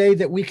hope one day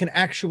that we can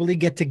actually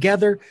get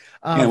together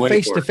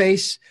face to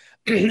face.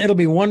 It'll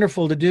be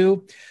wonderful to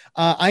do.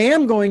 I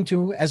am going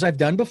to, as I've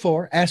done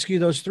before, ask you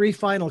those 3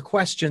 final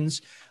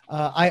questions.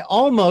 I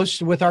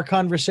almost, with our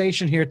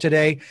conversation here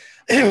today,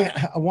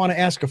 I want to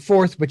ask a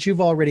 4th, but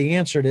you've already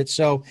answered it.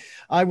 So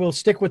I will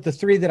stick with the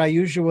 3 that I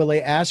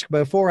usually ask.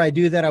 Before I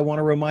do that, I want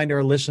to remind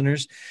our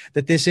listeners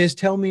that this is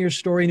Tell Me Your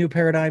Story, New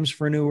Paradigms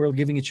for a New World,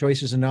 giving you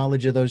choices and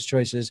knowledge of those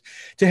choices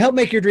to help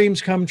make your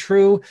dreams come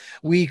true.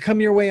 We come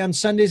your way on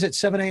Sundays at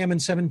 7 a.m.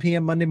 and 7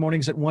 p.m., Monday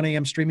mornings at 1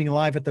 a.m., streaming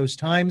live at those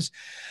times.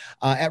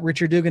 At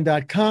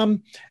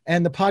richarddugan.com.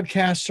 And the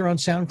podcasts are on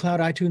SoundCloud,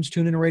 iTunes,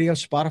 TuneIn Radio,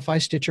 Spotify,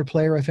 Stitcher,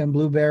 Player FM,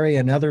 Blueberry,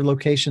 and other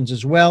locations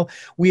as well.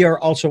 We are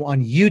also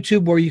on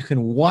YouTube where you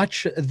can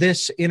watch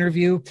this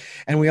interview.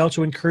 And we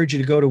also encourage you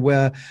to go to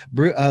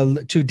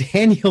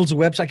Daniel's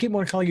website. I keep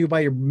wanting to call you by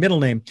your middle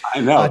name.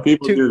 I know,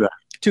 people do that.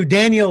 To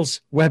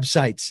Daniel's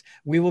websites.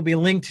 We will be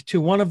linked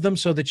to one of them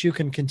so that you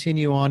can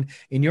continue on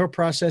in your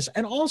process.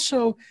 And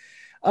also,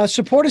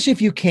 support us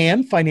if you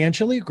can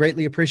financially.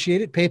 Greatly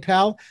appreciate it.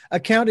 PayPal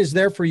account is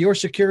there for your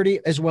security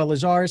as well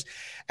as ours.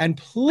 And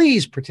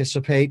please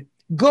participate.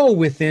 Go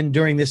within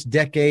during this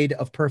decade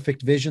of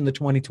perfect vision, the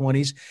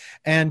 2020s,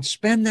 and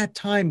spend that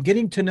time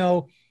getting to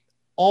know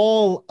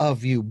all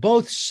of you,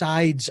 both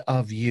sides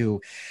of you.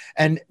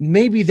 And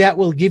maybe that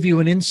will give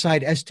you an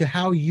insight as to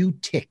how you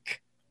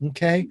tick.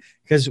 Okay?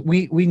 Because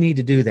we need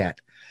to do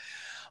that.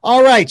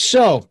 All right.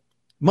 So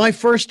my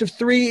first of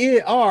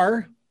 3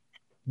 are...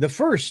 The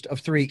first of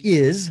 3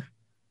 is,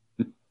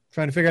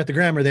 trying to figure out the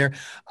grammar there.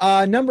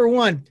 Number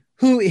 1,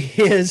 who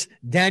is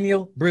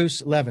Daniel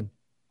Bruce Levin?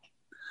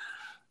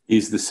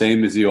 He's the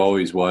same as he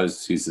always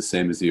was. He's the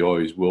same as he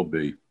always will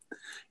be.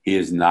 He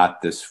is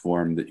not this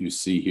form that you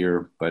see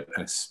here, but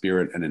a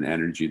spirit and an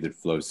energy that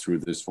flows through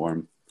this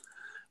form.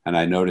 And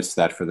I noticed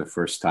that for the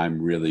first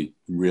time, really,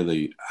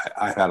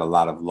 I had a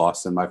lot of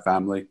loss in my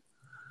family.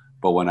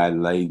 But when I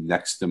lay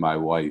next to my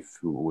wife,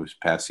 who was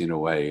passing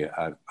away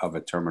of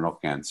a terminal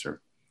cancer,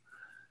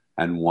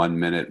 and one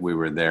minute we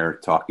were there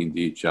talking to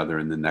each other,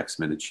 and the next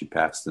minute she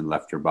passed and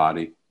left her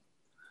body.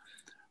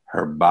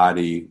 Her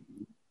body,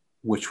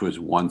 which was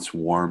once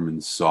warm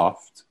and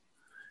soft,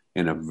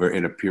 in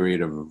a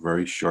period of a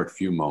very short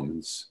few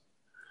moments,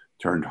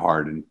 turned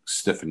hard and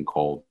stiff and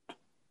cold.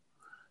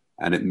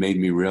 And it made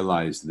me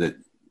realize that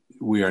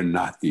we are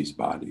not these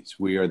bodies.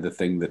 We are the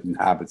thing that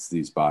inhabits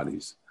these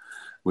bodies.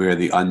 We are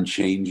the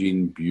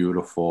unchanging,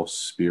 beautiful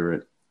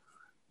spirit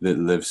that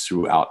lives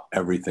throughout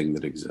everything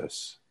that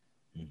exists.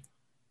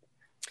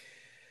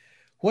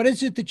 What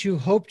is it that you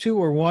hope to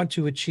or want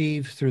to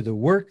achieve through the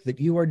work that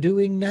you are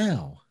doing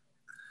now?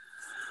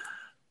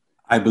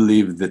 I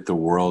believe that the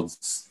world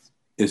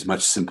is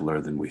much simpler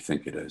than we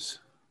think it is.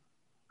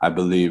 I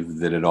believe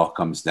that it all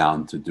comes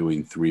down to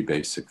doing 3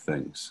 basic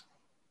things: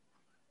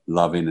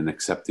 loving and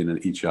accepting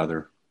each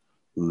other,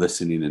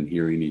 listening and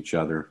hearing each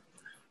other,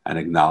 and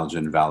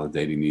acknowledging and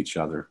validating each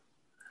other.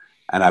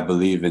 And I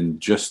believe in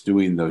just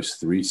doing those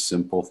 3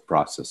 simple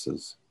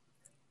processes,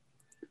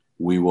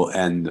 we will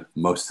end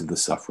most of the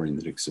suffering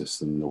that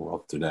exists in the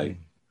world today.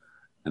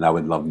 And I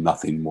would love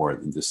nothing more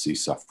than to see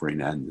suffering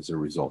end as a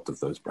result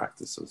of those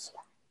practices.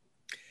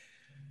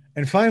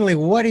 And finally,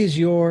 what is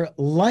your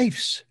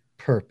life's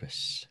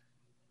purpose?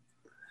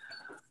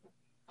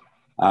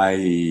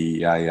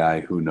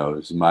 Who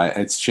knows?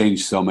 It's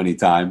changed so many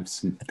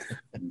times,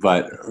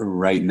 but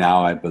right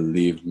now I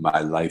believe my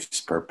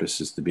life's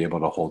purpose is to be able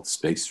to hold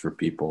space for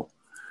people,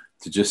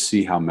 to just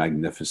see how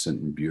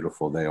magnificent and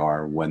beautiful they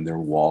are when their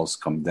walls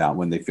come down,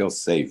 when they feel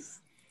safe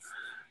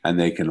and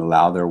they can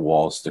allow their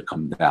walls to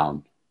come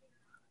down,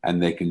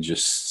 and they can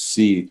just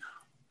see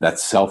that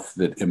self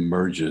that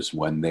emerges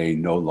when they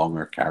no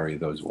longer carry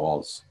those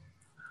walls.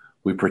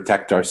 We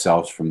protect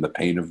ourselves from the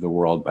pain of the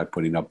world by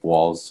putting up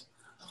walls.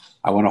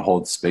 I want to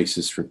hold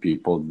spaces for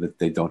people that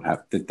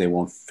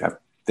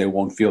they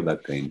won't feel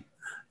that pain.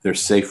 They're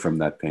safe from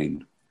that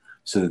pain,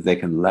 so that they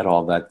can let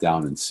all that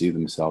down and see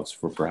themselves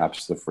for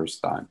perhaps the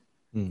first time.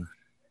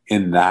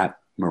 In that,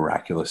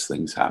 miraculous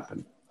things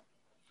happen.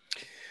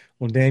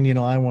 Well,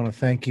 Daniel, I want to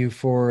thank you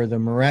for the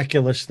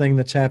miraculous thing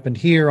that's happened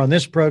here on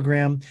this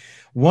program.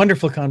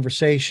 Wonderful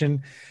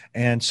conversation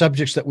and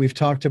subjects that we've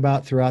talked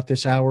about throughout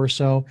this hour or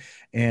so.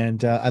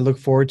 And I look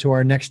forward to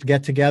our next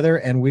get together,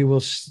 and we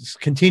will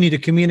continue to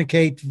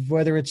communicate,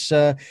 whether it's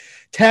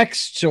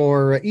texts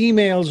or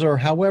emails or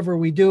however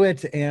we do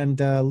it,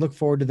 and look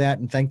forward to that.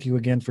 And thank you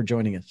again for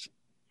joining us.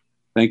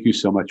 Thank you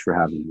so much for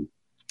having me.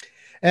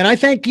 And I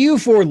thank you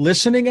for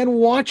listening and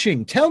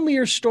watching. Tell Me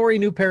Your Story,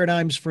 New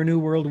Paradigms for a New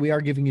World. We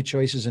are giving you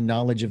choices and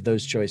knowledge of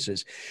those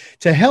choices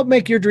to help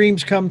make your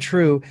dreams come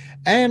true.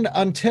 And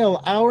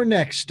until our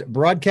next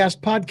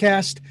broadcast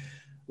podcast,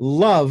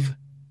 love,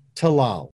 Talal.